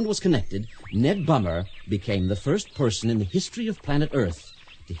receiving equipment was connected, Ned Bummer became the first person in the history of planet Earth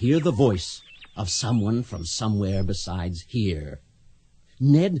to hear the voice of someone from somewhere besides here.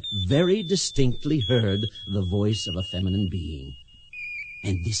 Ned very distinctly heard the voice of a feminine being.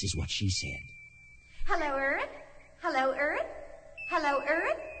 And this is what she said. Hello, Earth? Hello, Earth? Hello,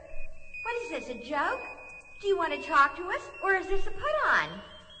 Earth? What is this, a joke? Do you want to talk to us, or is this a put-on?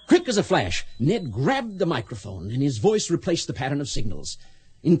 Quick as a flash, Ned grabbed the microphone, and his voice replaced the pattern of signals.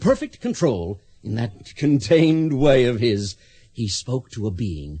 In perfect control, in that contained way of his, he spoke to a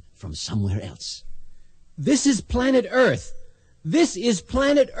being from somewhere else. This is planet Earth. This is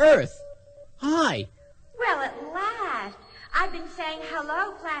planet Earth. Hi. Well, at last. I've been saying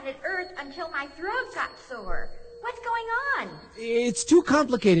hello, planet Earth, until my throat got sore. What's going on? It's too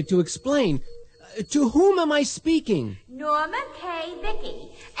complicated to explain. To whom am I speaking? Norma K.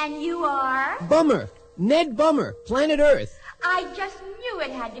 Vicky. And you are? Bummer. Ned Bummer, planet Earth. I just knew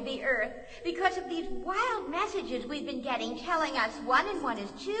it had to be Earth because of these wild messages we've been getting telling us 1 and 1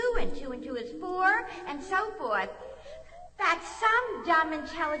 is 2 and 2 and 2 is 4 and so forth. That's some dumb,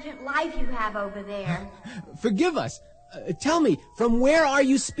 intelligent life you have over there. Forgive us. Tell me, from where are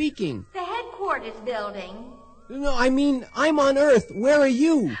you speaking? The headquarters building. No, I mean, I'm on Earth. Where are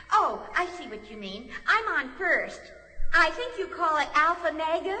you? Oh, I see what you mean. I'm on First. I think you call it Alpha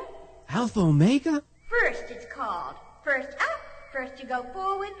Mega. Alpha Omega? First, it's called. First up, first you go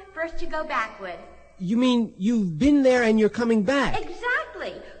forward, first you go backward. You mean you've been there and you're coming back?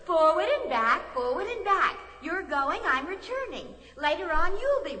 Exactly. Forward and back, forward and back. You're going, I'm returning. Later on,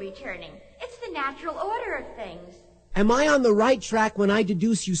 you'll be returning. It's the natural order of things. Am I on the right track when I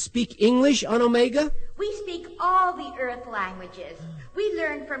deduce you speak English on Omega? We speak all the Earth languages. We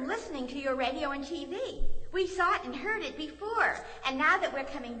learned from listening to your radio and TV. We saw it and heard it before. And now that we're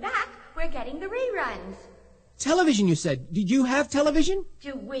coming back, we're getting the reruns. Television, you said. Did you have television?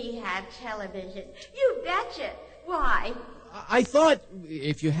 Do we have television? You betcha. Why? I thought,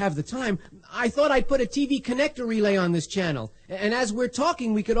 if you have the time, I thought I'd put a TV connector relay on this channel. And as we're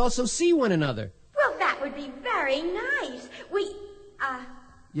talking, we could also see one another. Well, that would be very nice.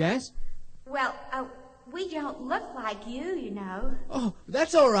 Yes? Well, we don't look like you, you know. Oh,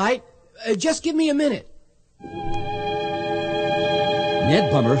 that's all right. Just give me a minute.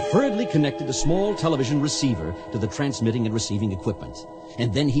 Ned Bummer hurriedly connected a small television receiver to the transmitting and receiving equipment.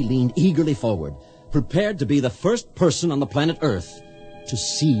 And then he leaned eagerly forward, prepared to be the first person on the planet Earth to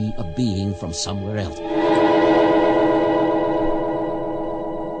see a being from somewhere else.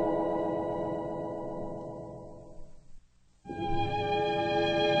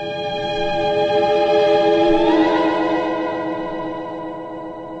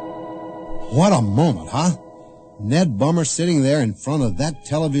 What a moment, huh? Ned Bummer sitting there in front of that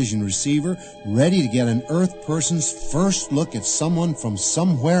television receiver, ready to get an Earth person's first look at someone from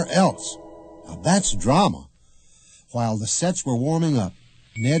somewhere else. Now that's drama. While the sets were warming up,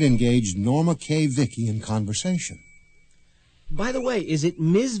 Ned engaged Norma K. Vicky in conversation. By the way, is it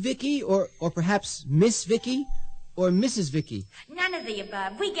Ms. Vicky or perhaps Miss Vicky or Mrs. Vicky? None of the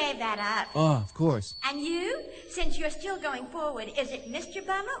above. We gave that up. Oh, of course. And you? Since you're still going forward, is it Mr.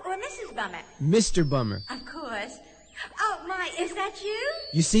 Bummer or Mrs. Bummer? Mr. Bummer. Of course. Oh, my, is that you?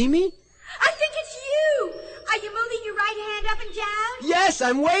 You see me? I think it's you. Are you moving your right hand up and down? Yes,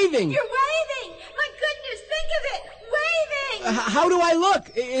 I'm waving. You're waving. My goodness, think of it. Waving. How do I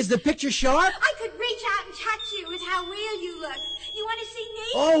look? Is the picture sharp? I could reach out and touch you with how real you look. You want to see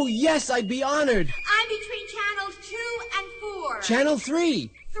me? Oh, yes, I'd be honored. I'm between channels 2 and 4. Channel 3.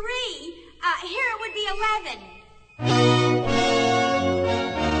 3? Here it would be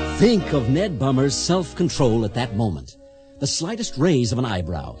 11. Think of Ned Bummer's self-control at that moment. The slightest raise of an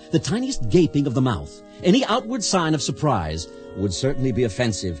eyebrow, the tiniest gaping of the mouth, any outward sign of surprise would certainly be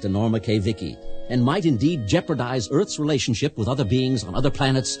offensive to Norma K. Vicky and might indeed jeopardize Earth's relationship with other beings on other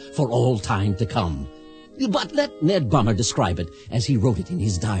planets for all time to come. But let Ned Bummer describe it as he wrote it in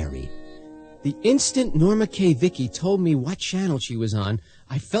his diary. The instant Norma K. Vicky told me what channel she was on,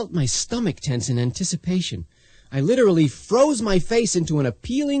 I felt my stomach tense in anticipation. I literally froze my face into an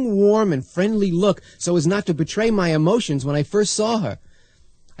appealing, warm, and friendly look so as not to betray my emotions when I first saw her.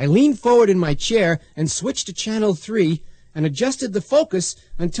 I leaned forward in my chair and switched to Channel 3 and adjusted the focus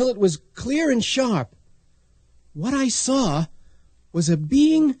until it was clear and sharp. What I saw was a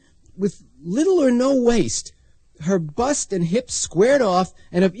being with little or no waist, her bust and hips squared off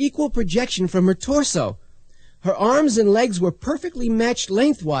and of equal projection from her torso. Her arms and legs were perfectly matched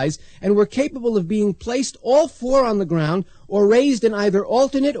lengthwise and were capable of being placed all four on the ground or raised in either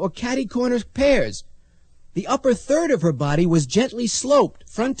alternate or catty-corner pairs. The upper third of her body was gently sloped,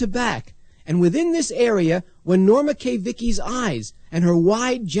 front to back, and within this area were Norma K. Vicky's eyes and her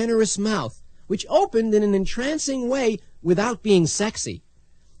wide, generous mouth, which opened in an entrancing way without being sexy.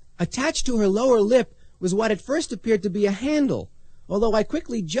 Attached to her lower lip was what at first appeared to be a handle, although I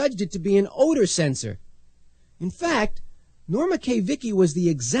quickly judged it to be an odor sensor. In fact, Norma K. Vicky was the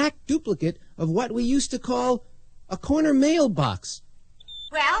exact duplicate of what we used to call a corner mailbox.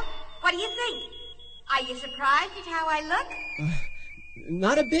 Well, what do you think? Are you surprised at how I look?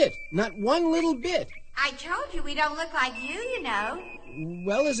 Not a bit. Not one little bit. I told you we don't look like you know.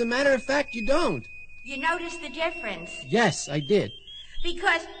 Well, as a matter of fact, you don't. You noticed the difference? Yes, I did.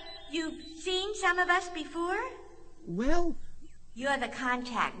 Because you've seen some of us before? Well... You're the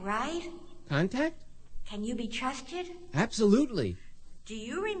contact, right? Contact? Can you be trusted? Absolutely. Do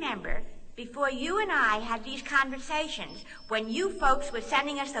you remember, before you and I had these conversations, when you folks were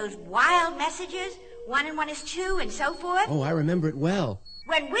sending us those wild messages, 1 and 1 is 2 and so forth? Oh, I remember it well.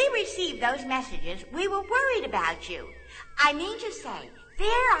 When we received those messages, we were worried about you. I mean to say, there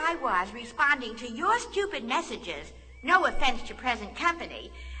I was responding to your stupid messages, no offense to present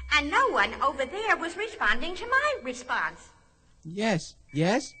company, and no one over there was responding to my response. Yes.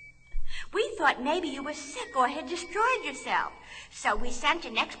 Yes? We thought maybe you were sick or had destroyed yourself. So we sent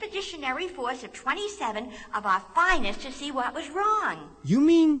an expeditionary force of 27 of our finest to see what was wrong. You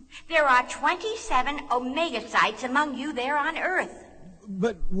mean? There are 27 Omega sites among you there on Earth.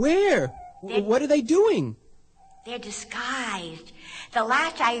 But where? What are they doing? They're disguised. The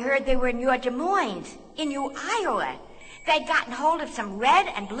last I heard, they were in your Des Moines, in New Iowa. They'd gotten hold of some red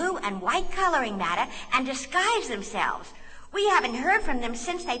and blue and white coloring matter and disguised themselves. We haven't heard from them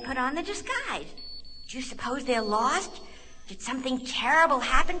since they put on the disguise. Do you suppose they're lost? Did something terrible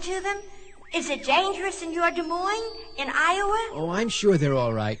happen to them? Is it dangerous in your Des Moines, in Iowa? Oh, I'm sure they're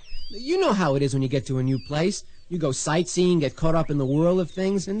all right. You know how it is when you get to a new place. You go sightseeing, get caught up in the whirl of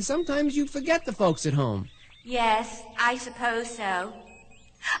things, and sometimes you forget the folks at home. Yes, I suppose so.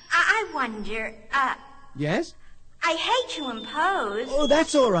 I wonder, Yes? I hate to impose. Oh,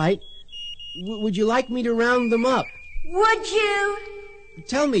 that's all right. Would you like me to round them up? Would you?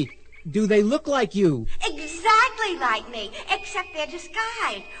 Tell me, do they look like you? Exactly like me, except they're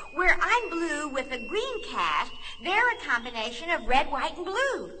disguised. Where I'm blue with a green cast, they're a combination of red, white, and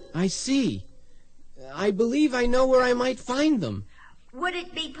blue. I see. I believe I know where I might find them. Would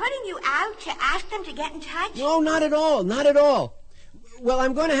it be putting you out to ask them to get in touch? No, not at all, not at all. Well,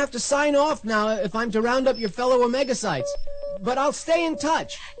 I'm going to have to sign off now if I'm to round up your fellow Omega sites. But I'll stay in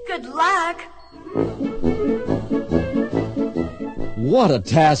touch. Good luck. What a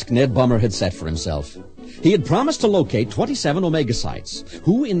task Ned Bummer had set for himself. He had promised to locate 27 Omega sites,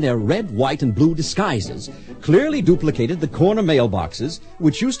 who, in their red, white, and blue disguises, clearly duplicated the corner mailboxes,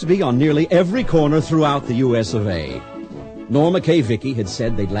 which used to be on nearly every corner throughout the U.S. of A. Norma K. Vicky had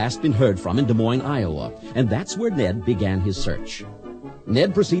said they'd last been heard from in Des Moines, Iowa, and that's where Ned began his search.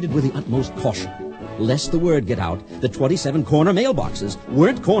 Ned proceeded with the utmost caution, lest the word get out that 27 corner mailboxes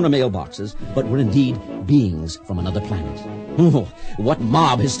weren't corner mailboxes, but were indeed beings from another planet. Oh, what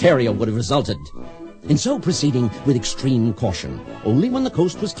mob hysteria would have resulted! And so, proceeding with extreme caution, only when the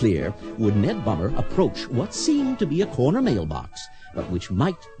coast was clear would Ned Bummer approach what seemed to be a corner mailbox, but which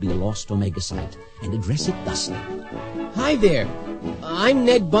might be a lost Omega site, and address it thusly. Hi there. I'm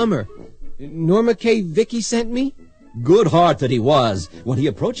Ned Bummer. Norma K. Vicky sent me? Good heart that he was. When he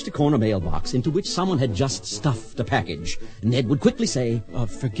approached a corner mailbox into which someone had just stuffed a package, Ned would quickly say,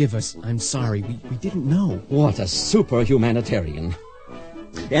 Forgive us. I'm sorry. We didn't know. What a super humanitarian.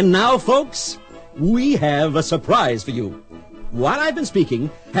 And now, folks, we have a surprise for you. While I've been speaking,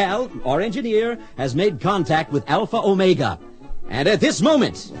 Hal, our engineer, has made contact with Alpha Omega. And at this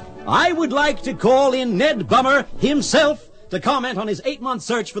moment, I would like to call in Ned Bummer himself to comment on his 8-month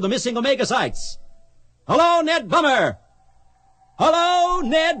search for the missing Omega sites. Hello, Ned Bummer! Hello,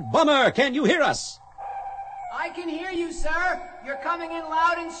 Ned Bummer! Can you hear us? I can hear you, sir. You're coming in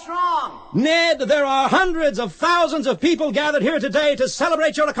loud and strong. Ned, there are hundreds of thousands of people gathered here today to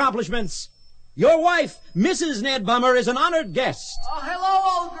celebrate your accomplishments. Your wife, Mrs. Ned Bummer, is an honored guest. Oh,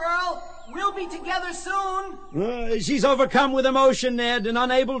 hello, old girl. We'll be together soon. She's overcome with emotion, Ned, and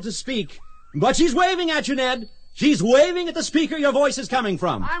unable to speak. But she's waving at you, Ned. She's waving at the speaker your voice is coming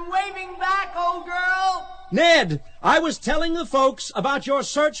from. I'm waving back, old girl. Ned, I was telling the folks about your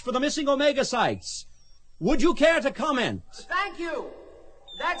search for the missing Omega sites. Would you care to comment? Thank you.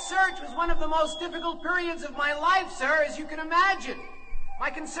 That search was one of the most difficult periods of my life, sir, as you can imagine. My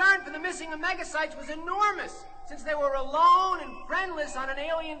concern for the missing Omega sites was enormous, since they were alone and friendless on an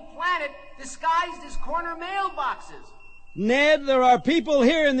alien planet disguised as corner mailboxes. Ned, there are people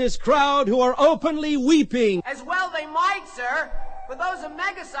here in this crowd who are openly weeping. As well they might, sir. For those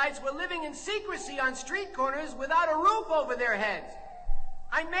Omega sites were living in secrecy on street corners without a roof over their heads.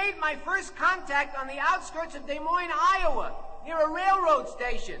 I made my first contact on the outskirts of Des Moines, Iowa, near a railroad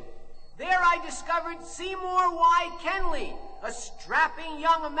station. There I discovered Seymour Y. Kenley, a strapping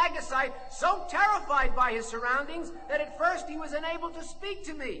young Omegasite so terrified by his surroundings that at first he was unable to speak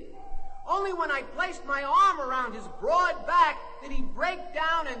to me. Only when I placed my arm around his broad back did he break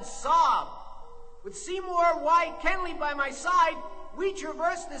down and sob. With Seymour Y. Kenley by my side, we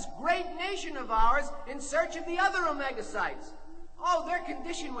traversed this great nation of ours in search of the other Omegasites. Oh, their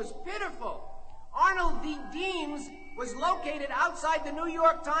condition was pitiful. Arnold V. Deems was located outside the New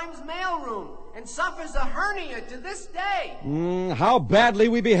York Times mailroom and suffers a hernia to this day. How badly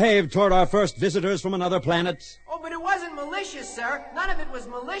we behaved toward our first visitors from another planet. Oh, but it wasn't malicious, sir. None of it was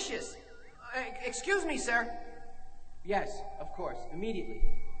malicious. Excuse me, sir. Yes, of course, immediately.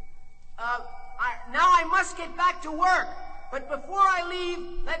 Now I must get back to work. But before I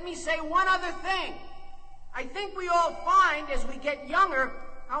leave, let me say one other thing. I think we all find, as we get younger,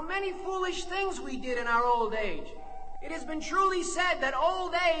 how many foolish things we did in our old age. It has been truly said that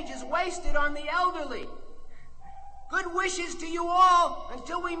old age is wasted on the elderly. Good wishes to you all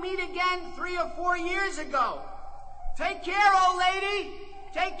until we meet again 3 or 4 years ago. Take care, old lady.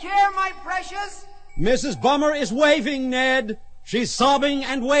 Take care, my precious. Mrs. Bummer is waving, Ned. She's sobbing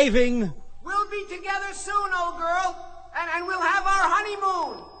and waving. We'll be together soon, old girl, and we'll have our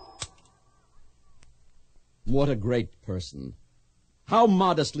honeymoon. What a great person. How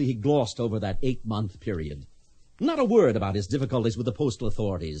modestly he glossed over that 8-month period. Not a word about his difficulties with the postal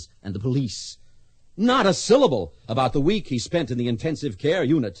authorities and the police. Not a syllable about the week he spent in the intensive care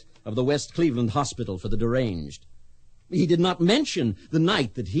unit of the West Cleveland Hospital for the Deranged. He did not mention the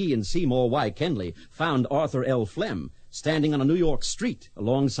night that he and Seymour Y. Kenley found Arthur L. Flem standing on a New York street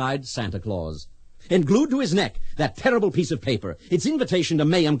alongside Santa Claus. And glued to his neck, that terrible piece of paper, its invitation to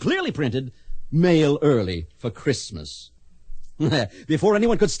Mayhem clearly printed, "Mail early for Christmas." Before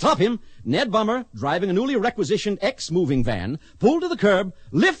anyone could stop him, Ned Bummer, driving a newly requisitioned X-moving van, pulled to the curb,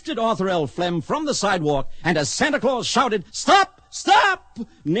 lifted Arthur L. Flem from the sidewalk, and as Santa Claus shouted, "Stop! Stop!"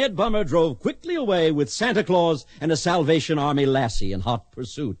 Ned Bummer drove quickly away with Santa Claus and a Salvation Army lassie in hot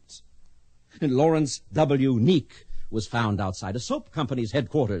pursuit. And Lawrence W. Neek was found outside a soap company's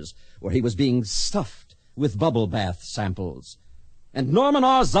headquarters, where he was being stuffed with bubble bath samples. And Norman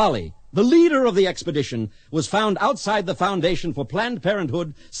R. Zolli, the leader of the expedition, was found outside the Foundation for Planned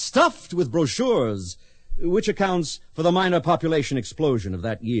Parenthood, stuffed with brochures, which accounts for the minor population explosion of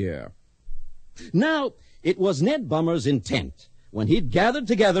that year. Now, it was Ned Bummer's intent, when he'd gathered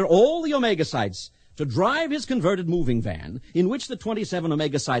together all the Omegasites, to drive his converted moving van, in which the 27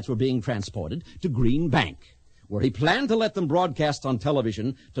 Omegasites were being transported, to Green Bank, where he planned to let them broadcast on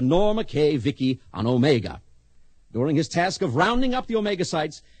television to Norma K. Vicky on Omega. During his task of rounding up the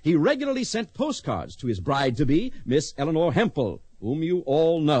Omegasites, he regularly sent postcards to his bride-to-be, Miss Eleanor Hempel, whom you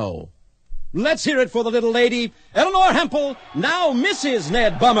all know. Let's hear it for the little lady, Eleanor Hempel, now Mrs.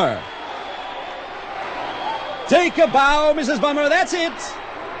 Ned Bummer. Take a bow, Mrs. Bummer, that's it.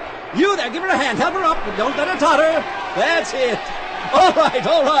 You there, give her a hand, help her up, but don't let her totter. That's it.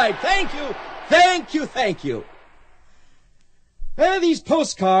 All right, thank you. These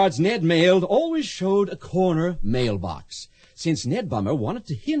postcards Ned mailed always showed a corner mailbox, since Ned Bummer wanted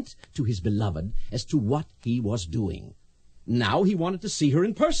to hint to his beloved as to what he was doing. Now he wanted to see her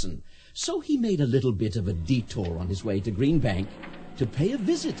in person, so he made a little bit of a detour on his way to Green Bank to pay a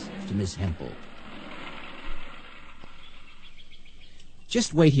visit to Miss Hempel.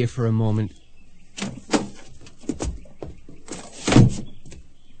 Just wait here for a moment.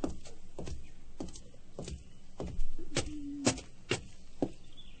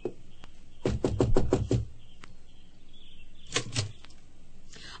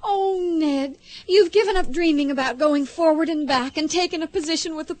 You've given up dreaming about going forward and back and taken a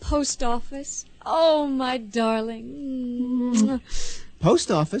position with the post office. Oh, my darling.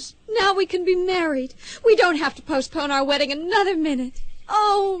 Post office? Now we can be married. We don't have to postpone our wedding another minute.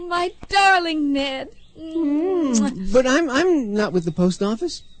 Oh, my darling Ned. But I'm not with the post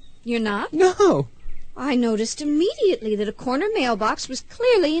office. You're not? No. I noticed immediately that a corner mailbox was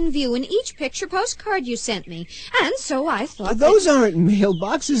clearly in view in each picture postcard you sent me, and so I thought Those aren't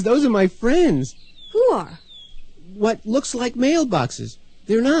mailboxes. Those are my friends. Who are? What looks like mailboxes.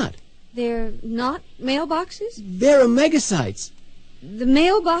 They're not. They're not mailboxes? They're omegasites. The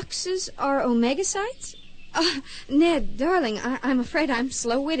mailboxes are omegasites? Ned, darling, I'm afraid I'm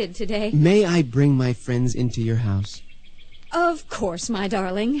slow-witted today. May I bring my friends into your house? Of course, my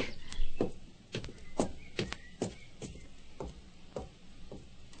darling.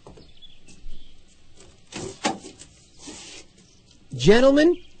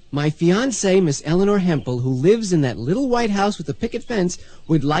 Gentlemen, my fiancée, Miss Eleanor Hempel, who lives in that little white house with the picket fence,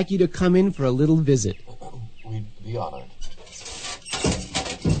 would like you to come in for a little visit. We'd be honored.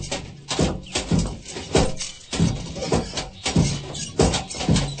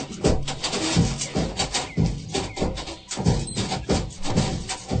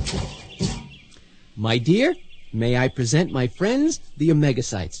 My dear, may I present my friends, the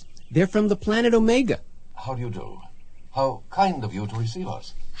Omegasites. They're from the planet Omega. How do you do? How kind of you to receive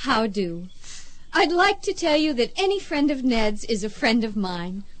us. How do? I'd like to tell you that any friend of Ned's is a friend of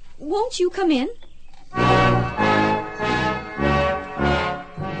mine. Won't you come in?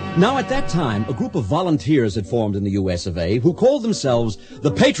 Now, at that time, a group of volunteers had formed in the U.S. of A. who called themselves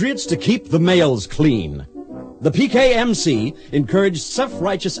the Patriots to Keep the Mails Clean. The PKMC encouraged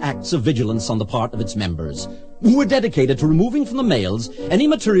self-righteous acts of vigilance on the part of its members, who were dedicated to removing from the mails any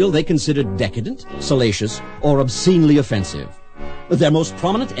material they considered decadent, salacious, or obscenely offensive. Their most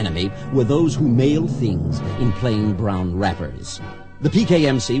prominent enemy were those who mail things in plain brown wrappers. The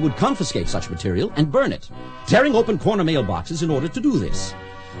PKMC would confiscate such material and burn it, tearing open corner mailboxes in order to do this.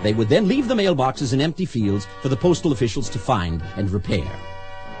 They would then leave the mailboxes in empty fields for the postal officials to find and repair.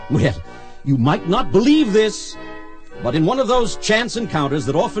 Well, you might not believe this, but in one of those chance encounters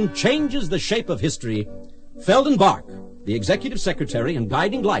that often changes the shape of history, Feldon Bark, the executive secretary and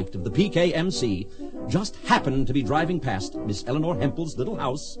guiding light of the PKMC, just happened to be driving past Miss Eleanor Hempel's little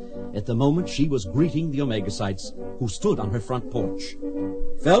house at the moment she was greeting the Omegasites who stood on her front porch.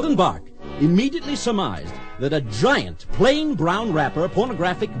 Feldon Bark immediately surmised that a giant plain brown wrapper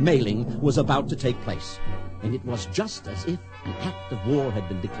pornographic mailing was about to take place, and it was just as if an act of war had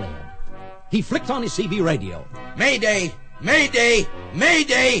been declared. He flicked on his CB radio. Mayday! Mayday!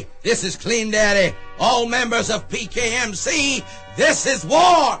 Mayday! This is Clean Daddy. All members of PKMC, this is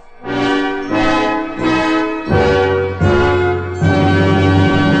war!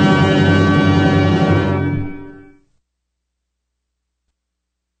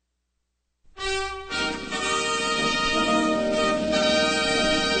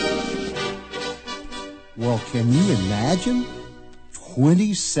 Well, can you imagine?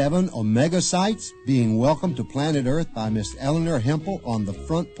 27 Omegasites being welcomed to planet Earth by Miss Eleanor Hempel on the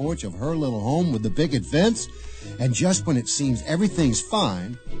front porch of her little home with the picket fence. And just when it seems everything's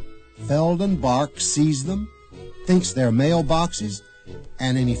fine, Feldon Bark sees them, thinks they're mailboxes,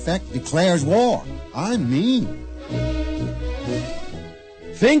 and in effect declares war. I mean.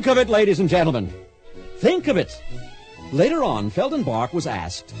 Think of it, ladies and gentlemen. Think of it. Later on, Feldon Bark was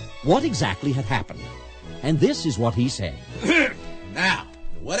asked what exactly had happened. And this is what he said. Now,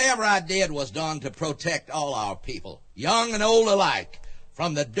 whatever I did was done to protect all our people, young and old alike,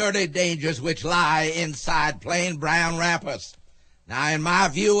 from the dirty dangers which lie inside plain brown wrappers. Now, in my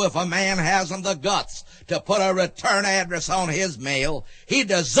view, if a man hasn't the guts to put a return address on his mail, he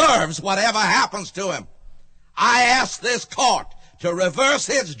deserves whatever happens to him. I ask this court to reverse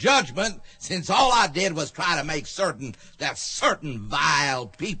its judgment, since all I did was try to make certain that certain vile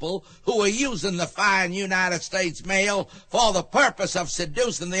people who were using the fine United States mail for the purpose of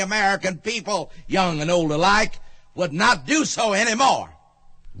seducing the American people, young and old alike, would not do so anymore.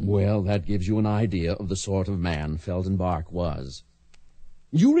 Well, that gives you an idea of the sort of man Feldon Bark was.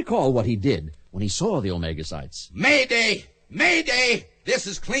 You recall what he did when he saw the Omegasites. Mayday! Mayday! This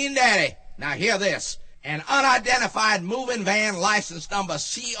is Clean Daddy. Now hear this. An unidentified moving van, license number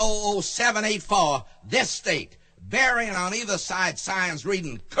C00784, this state, bearing on either side signs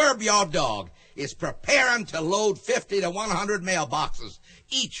reading, "Curb Your Dog," is preparing to load 50 to 100 mailboxes,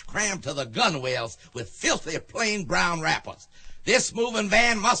 each crammed to the gunwales with filthy plain brown wrappers. This moving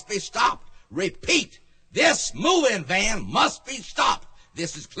van must be stopped. Repeat, this moving van must be stopped.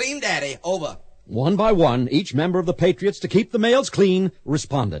 This is Clean Daddy, over. One by one, each member of the Patriots to Keep the Mails Clean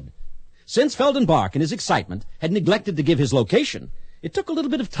responded. Since Feldon Bark, in his excitement, had neglected to give his location, it took a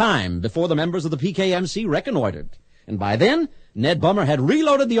little bit of time before the members of the PKMC reconnoitered. And by then, Ned Bummer had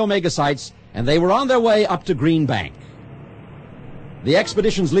reloaded the Omegasites, and they were on their way up to Green Bank. The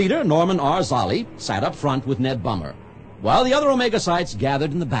expedition's leader, Norman R. Zolly, sat up front with Ned Bummer, while the other Omega-sites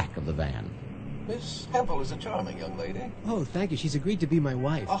gathered in the back of the van. Miss Hempel is a charming young lady. Oh, thank you. She's agreed to be my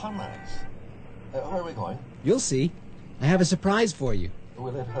wife. Oh, how nice. Where are we going? You'll see. I have a surprise for you.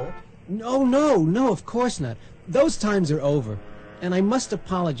 Will it hurt? No, of course not. Those times are over. And I must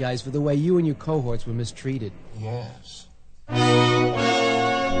apologize for the way you and your cohorts were mistreated. Yes.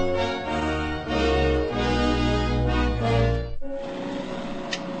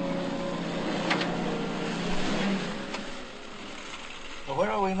 Where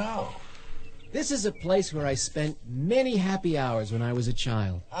are we now? This is a place where I spent many happy hours when I was a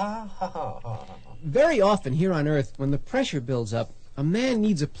child. Very often here on Earth, when the pressure builds up, a man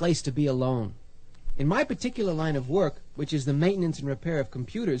needs a place to be alone. In my particular line of work, which is the maintenance and repair of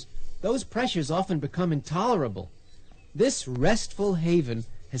computers, those pressures often become intolerable. This restful haven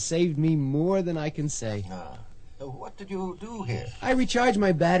has saved me more than I can say. What did you do here? I recharge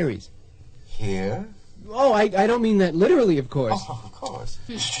my batteries. Here? Oh, I don't mean that literally, of course. Oh, of course.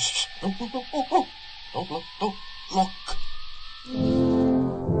 Shh. Don't look. Look.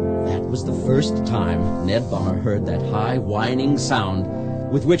 That was the first time Ned Bummer heard that high, whining sound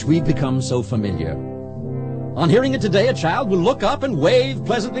with which we've become so familiar. On hearing it today, a child will look up and wave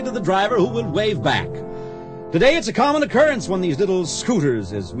pleasantly to the driver, who will wave back. Today, it's a common occurrence when these little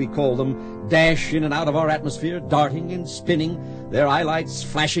scooters, as we call them, dash in and out of our atmosphere, darting and spinning, their eyelights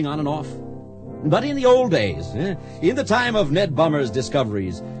flashing on and off. But in the old days, in the time of Ned Bummer's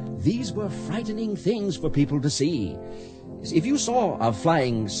discoveries, these were frightening things for people to see. If you saw a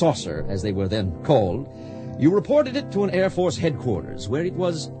flying saucer, as they were then called, you reported it to an Air Force headquarters, where it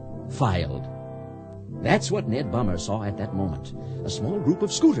was filed. That's what Ned Bummer saw at that moment. A small group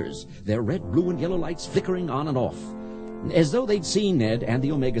of scooters, their red, blue, and yellow lights flickering on and off. As though they'd seen Ned and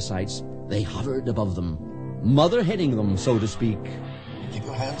the Omega-sites, they hovered above them, mother-heading them, so to speak. Keep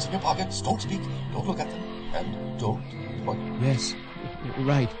your hands in your pockets. Don't speak. Don't look at them. And don't point. Yes,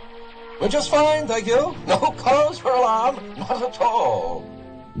 right. We're just fine, thank you. No cause for alarm. Not at all.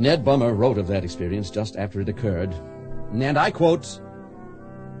 Ned Bummer wrote of that experience just after it occurred, and I quote,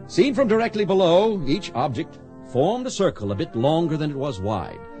 "Seen from directly below, each object formed a circle a bit longer than it was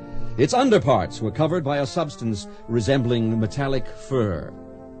wide. Its underparts were covered by a substance resembling metallic fur.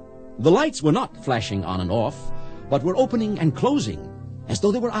 The lights were not flashing on and off, but were opening and closing, as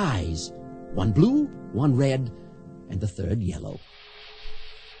though they were eyes, one blue, one red, and the third yellow."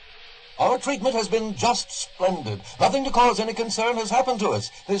 Our treatment has been just splendid. Nothing to cause any concern has happened to us.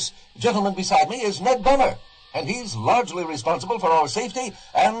 This gentleman beside me is Ned Bummer, and he's largely responsible for our safety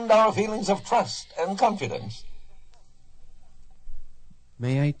and our feelings of trust and confidence.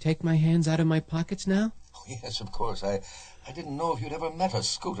 May I take my hands out of my pockets now? Oh, yes, of course. I didn't know if you'd ever met a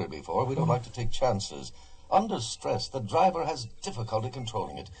scooter before. We don't like to take chances. Under stress, the driver has difficulty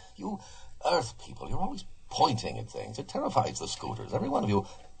controlling it. You Earth people, you're always pointing at things. It terrifies the scooters. Every one of you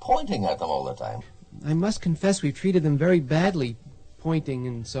pointing at them all the time. I must confess we've treated them very badly, pointing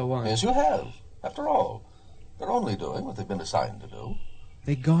and so on. Yes, you have. After all, they're only doing what they've been assigned to do.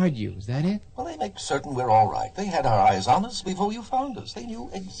 They guard you, is that it? Well, they make certain we're all right. They had our eyes on us before you found us. They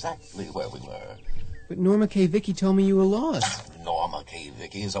knew exactly where we were. But Norma K. Vicky told me you were lost. Norma K.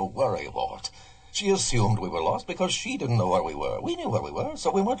 Vicky is a worrywart. She assumed we were lost because she didn't know where we were. We knew where we were,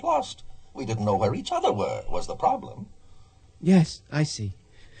 so we weren't lost. We didn't know where each other were, was the problem. Yes, I see.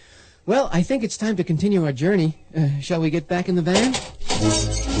 Well, I think it's time to continue our journey. Shall we get back in the van?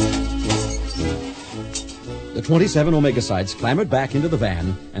 The 27 Omega-sites clambered back into the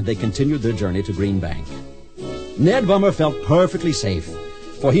van, and they continued their journey to Green Bank. Ned Bummer felt perfectly safe,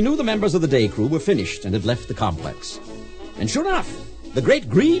 for he knew the members of the day crew were finished and had left the complex. And sure enough, the great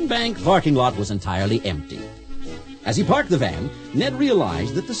Green Bank parking lot was entirely empty. As he parked the van, Ned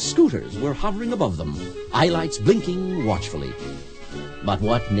realized that the scooters were hovering above them, eyelights blinking watchfully. But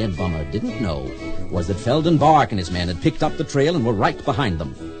what Ned Bummer didn't know was that Feldon Bark and his men had picked up the trail and were right behind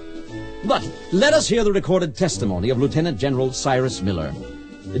them. But let us hear the recorded testimony of Lieutenant General Cyrus Miller.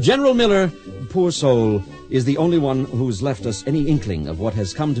 General Miller, poor soul, is the only one who's left us any inkling of what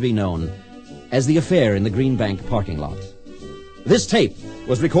has come to be known as the affair in the Green Bank parking lot. This tape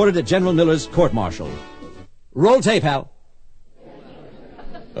was recorded at General Miller's court-martial. Roll tape, Hal.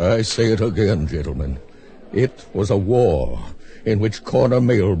 I say it again, gentlemen. It was a war in which corner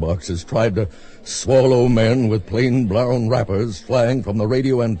mailboxes tried to swallow men with plain brown wrappers flying from the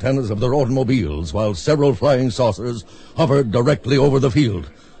radio antennas of their automobiles, while several flying saucers hovered directly over the field,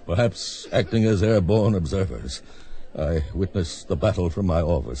 perhaps acting as airborne observers. I witnessed the battle from my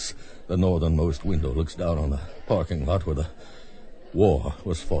office. The northernmost window looks down on the parking lot where the war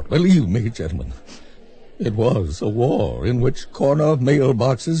was fought. Believe me, gentlemen, It was a war in which corner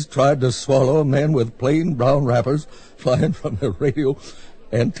mailboxes tried to swallow men with plain brown wrappers flying from their radio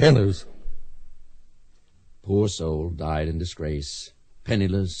antennas. Poor soul died in disgrace,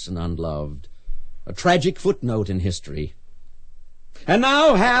 penniless and unloved. A tragic footnote in history. And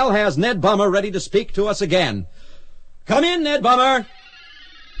now Hal has Ned Bummer ready to speak to us again. Come in, Ned Bummer.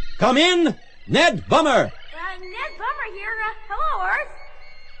 Come in, Ned Bummer. Ned Bummer here. Hello, Earth.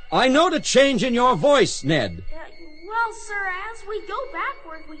 I note a change in your voice, Ned. Well, sir, as we go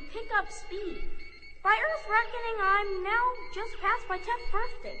backward, we pick up speed. By Earth reckoning, I'm now just past my 10th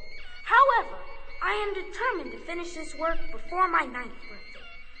birthday. However, I am determined to finish this work before my 9th birthday,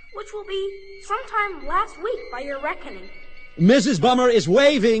 which will be sometime last week by your reckoning. Mrs. Bummer is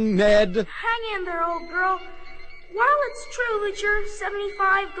waving, Ned. Hang in there, old girl. While it's true that you're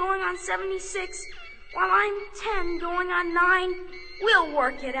 75 going on 76, while I'm 10 going on 9, we'll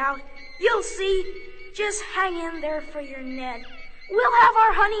work it out. You'll see. Just hang in there for your Ned. We'll have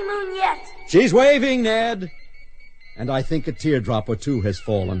our honeymoon yet. She's waving, Ned. And I think a teardrop or two has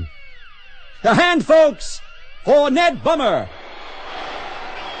fallen. A hand, folks, for Ned Bummer.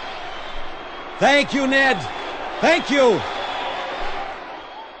 Thank you, Ned. Thank you.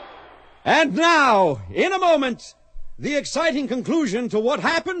 And now, in a moment, the exciting conclusion to what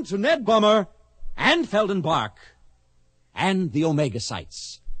happened to Ned Bummer and Feldenbach and the Omega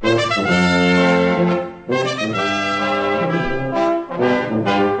sites.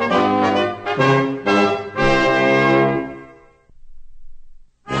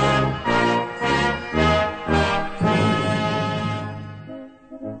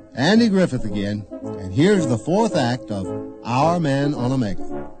 Andy Griffith again, and here's the fourth act of Our Man on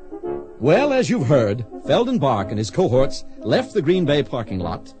Omega. Well, as you've heard, Feldenbach and his cohorts left the Green Bay parking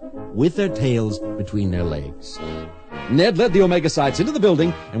lot with their tails between their legs. Ned led the Omega sites into the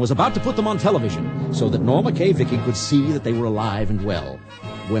building and was about to put them on television so that Norma K. Vicky could see that they were alive and well,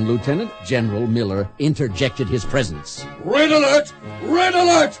 when Lieutenant General Miller interjected his presence. Red alert! Red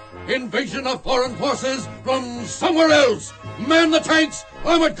alert! Invasion of foreign forces from somewhere else! Man the tanks!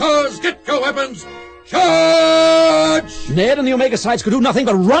 Armored cars! Get your weapons! Charge! Ned and the Omega sites could do nothing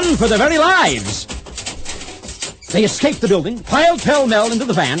but run for their very lives. They escaped the building, piled pell-mell into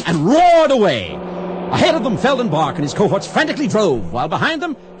the van, and roared away. Ahead of them, Feldenbach and his cohorts frantically drove, while behind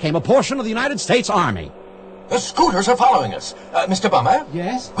them came a portion of the United States Army. The scooters are following us. Mr. Bummer?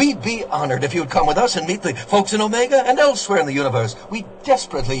 Yes? We'd be honored if you'd come with us and meet the folks in Omega and elsewhere in the universe. We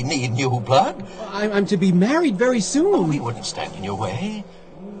desperately need new blood. I'm to be married very soon. Oh, we wouldn't stand in your way.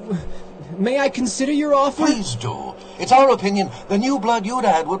 May I consider your offer? Please do. It's our opinion the new blood you'd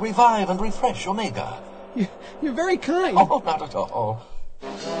add would revive and refresh Omega. You're very kind. Oh, not at all.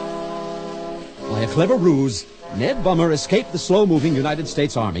 By a clever ruse, Ned Bummer escaped the slow-moving United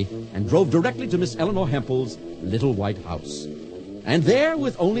States Army and drove directly to Miss Eleanor Hempel's little white house. And there,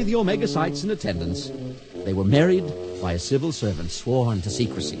 with only the Omega sites in attendance, they were married by a civil servant sworn to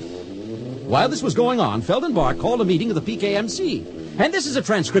secrecy. While this was going on, Feldenbach called a meeting of the PKMC, and this is a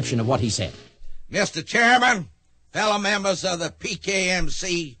transcription of what he said. Mr. Chairman, fellow members of the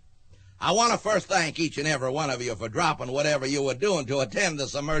PKMC, I want to first thank each and every one of you for dropping whatever you were doing to attend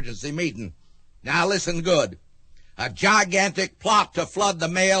this emergency meeting. Now listen good. A gigantic plot to flood the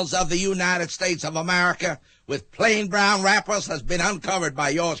mails of the United States of America with plain brown wrappers has been uncovered by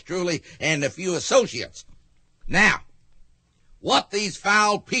yours truly and a few associates. Now, what these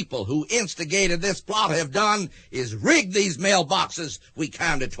foul people who instigated this plot have done is rig these mailboxes, we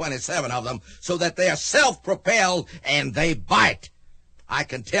counted 27 of them, so that they are self-propelled and they bite. I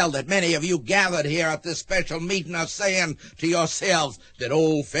can tell that many of you gathered here at this special meeting are saying to yourselves that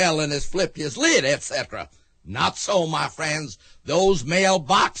old Felon has flipped his lid, etc. Not so, my friends. Those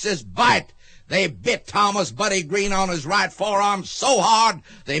mailboxes bite. They bit Thomas Buddy Green on his right forearm so hard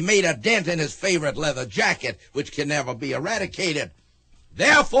they made a dent in his favorite leather jacket, which can never be eradicated.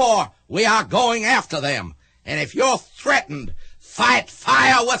 Therefore, we are going after them. And if you're threatened, fight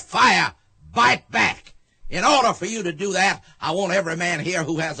fire with fire. Bite back. In order for you to do that, I want every man here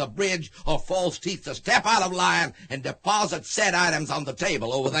who has a bridge or false teeth to step out of line and deposit said items on the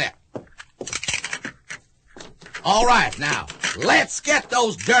table over there. All right, now, let's get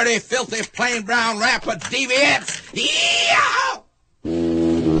those dirty, filthy, plain brown wrapper deviants. Yeah!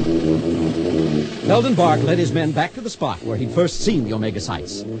 Feldenbach led his men back to the spot where he'd first seen the Omega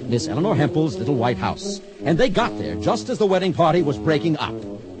sites, Miss Eleanor Hempel's little white house. And they got there just as the wedding party was breaking up.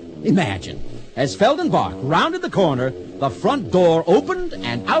 Imagine, as Feldenbach rounded the corner, the front door opened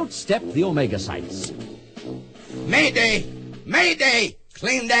and out stepped the Omega sites. Mayday! Mayday!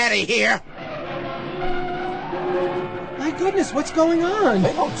 Clean Daddy here. My goodness, what's going on?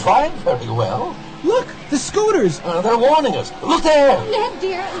 They don't drive very well. Look, the scooters. They're warning us. Look there. Ned,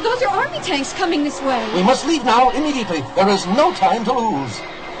 dear, those are army tanks coming this way. We must leave now, immediately. There is no time to lose.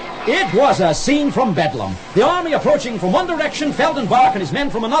 It was a scene from Bedlam. The army approaching from one direction, Feldenbach and his men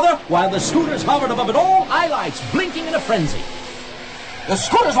from another, while the scooters hovered above it all, eyelights blinking in a frenzy. The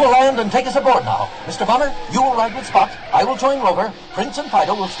scooters will land and take us aboard now. Mr. Bummer, you will ride with Spot. I will join Rover. Prince and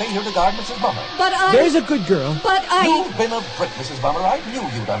Fido will stay here to guard Mrs. Bummer. But There's a good girl. You've been a brick, Mrs. Bummer. I knew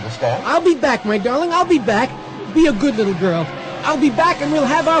you'd understand. I'll be back, my darling. I'll be back. Be a good little girl. I'll be back and we'll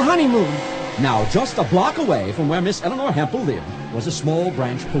have our honeymoon. Now, just a block away from where Miss Eleanor Hempel lived was a small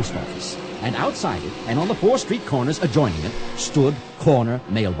branch post office. And outside it, and on the 4 street corners adjoining it, stood corner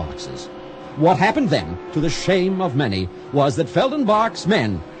mailboxes. What happened then, to the shame of many, was that Feldenbach's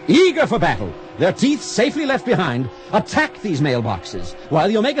men, eager for battle, their teeth safely left behind, attacked these mailboxes, while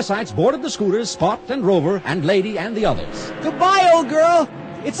the Omegasites boarded the scooters, Spot and Rover and Lady and the others. Goodbye, old girl.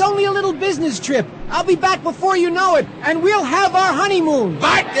 It's only a little business trip. I'll be back before you know it, and we'll have our honeymoon.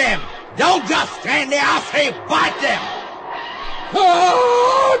 Bite them! Don't just stand there. I say bite them!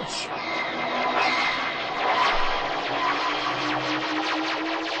 Ouch!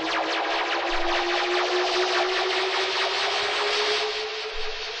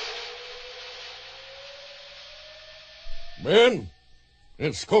 Men,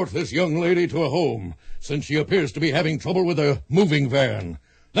 escort this young lady to a home, since she appears to be having trouble with a moving van.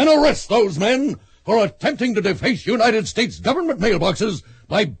 Then arrest those men for attempting to deface United States government mailboxes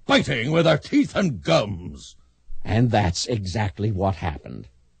by biting with their teeth and gums. And that's exactly what happened.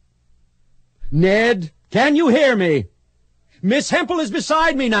 Ned, can you hear me? Miss Hempel is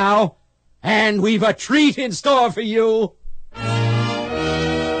beside me now, and we've a treat in store for you.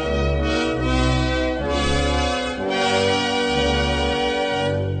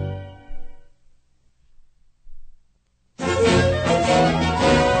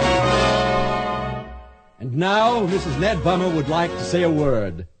 And now, Mrs. Ned Bummer would like to say a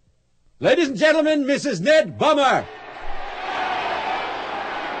word. Ladies and gentlemen, Mrs. Ned Bummer!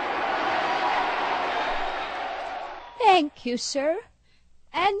 Thank you, sir.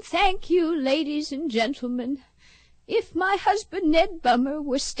 And thank you, ladies and gentlemen. If my husband, Ned Bummer,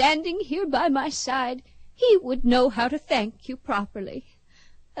 were standing here by my side, he would know how to thank you properly.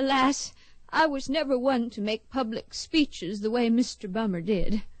 Alas, I was never one to make public speeches the way Mr. Bummer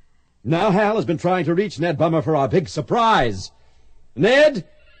did. Now Hal has been trying to reach Ned Bummer for our big surprise. Ned,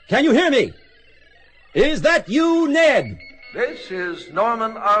 can you hear me? Is that you, Ned? This is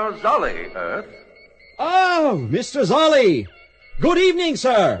Norman R. Zolly, Earth. Oh, Mr. Zolly. Good evening,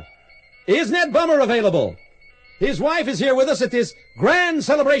 sir. Is Ned Bummer available? His wife is here with us at this grand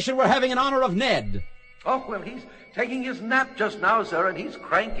celebration we're having in honor of Ned. Oh, well, he's taking his nap just now, sir, and he's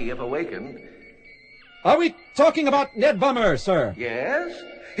cranky if awakened. Are we talking about Ned Bummer, sir? Yes.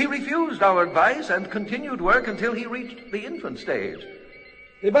 He refused our advice and continued work until he reached the infant stage.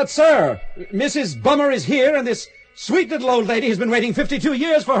 But, sir, Mrs. Bummer is here, and this sweet little old lady has been waiting 52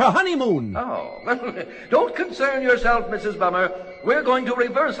 years for her honeymoon. Oh, well, don't concern yourself, Mrs. Bummer. We're going to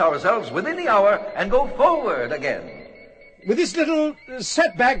reverse ourselves within the hour and go forward again. With this little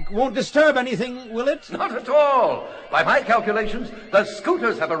setback won't disturb anything, will it? Not at all. By my calculations, the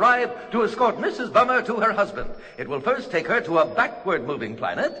scooters have arrived to escort Mrs. Bummer to her husband. It will first take her to a backward-moving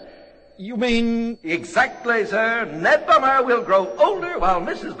planet. You mean... Exactly, sir. Ned Bummer will grow older while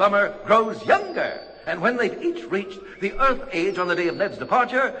Mrs. Bummer grows younger. And when they've each reached the Earth age on the day of Ned's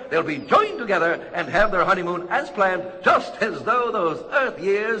departure, they'll be joined together and have their honeymoon as planned, just as though those Earth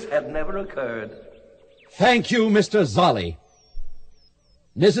years had never occurred. Thank you, Mr. Zolly.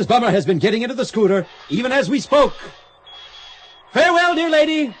 Mrs. Bummer has been getting into the scooter, even as we spoke. Farewell, dear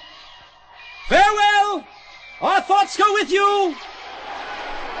lady. Farewell. Our thoughts go with you.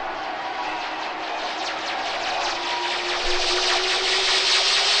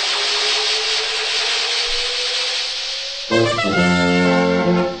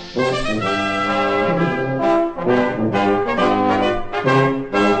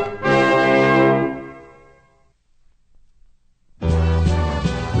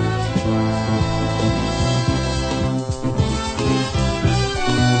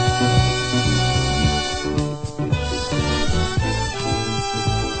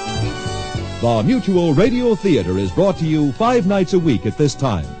 The Mutual Radio Theater is brought to you 5 nights a week at this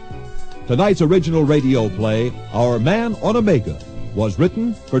time. Tonight's original radio play, Our Man on Omega, was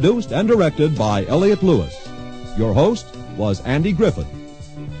written, produced, and directed by Elliott Lewis. Your host was Andy Griffith.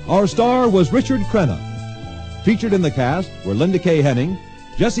 Our star was Richard Crenna. Featured in the cast were Linda K. Henning,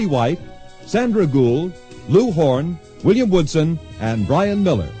 Jesse White, Sandra Gould, Lou Horn, William Woodson, and Brian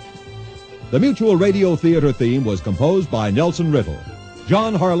Miller. The Mutual Radio Theater theme was composed by Nelson Riddle.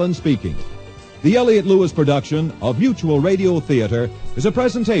 John Harlan speaking. The Elliott Lewis production of Mutual Radio Theater is a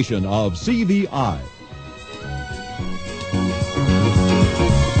presentation of CVI.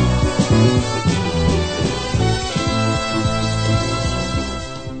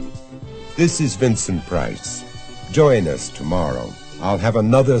 This is Vincent Price. Join us tomorrow. I'll have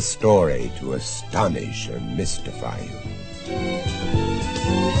another story to astonish and mystify you.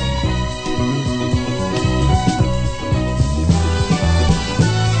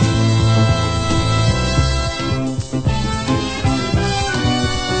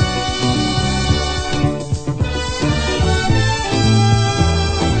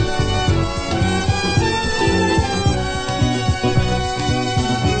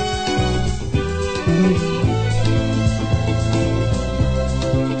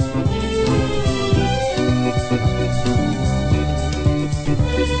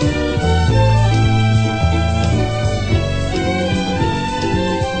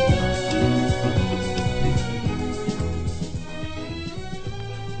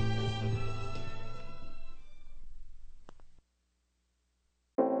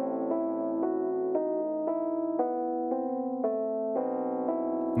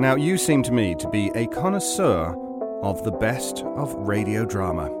 Now, you seem to me to be a connoisseur of the best of radio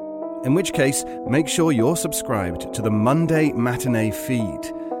drama. In which case, make sure you're subscribed to the Monday Matinee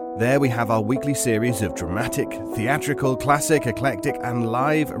feed. There we have our weekly series of dramatic, theatrical, classic, eclectic, and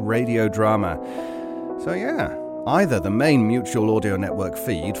live radio drama. So yeah, either the main Mutual Audio Network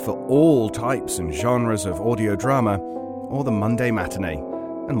feed for all types and genres of audio drama, or the Monday Matinee.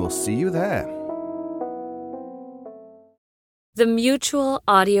 And we'll see you there. The Mutual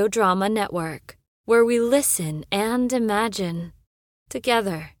Audio Drama Network, where we listen and imagine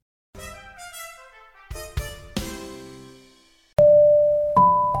together.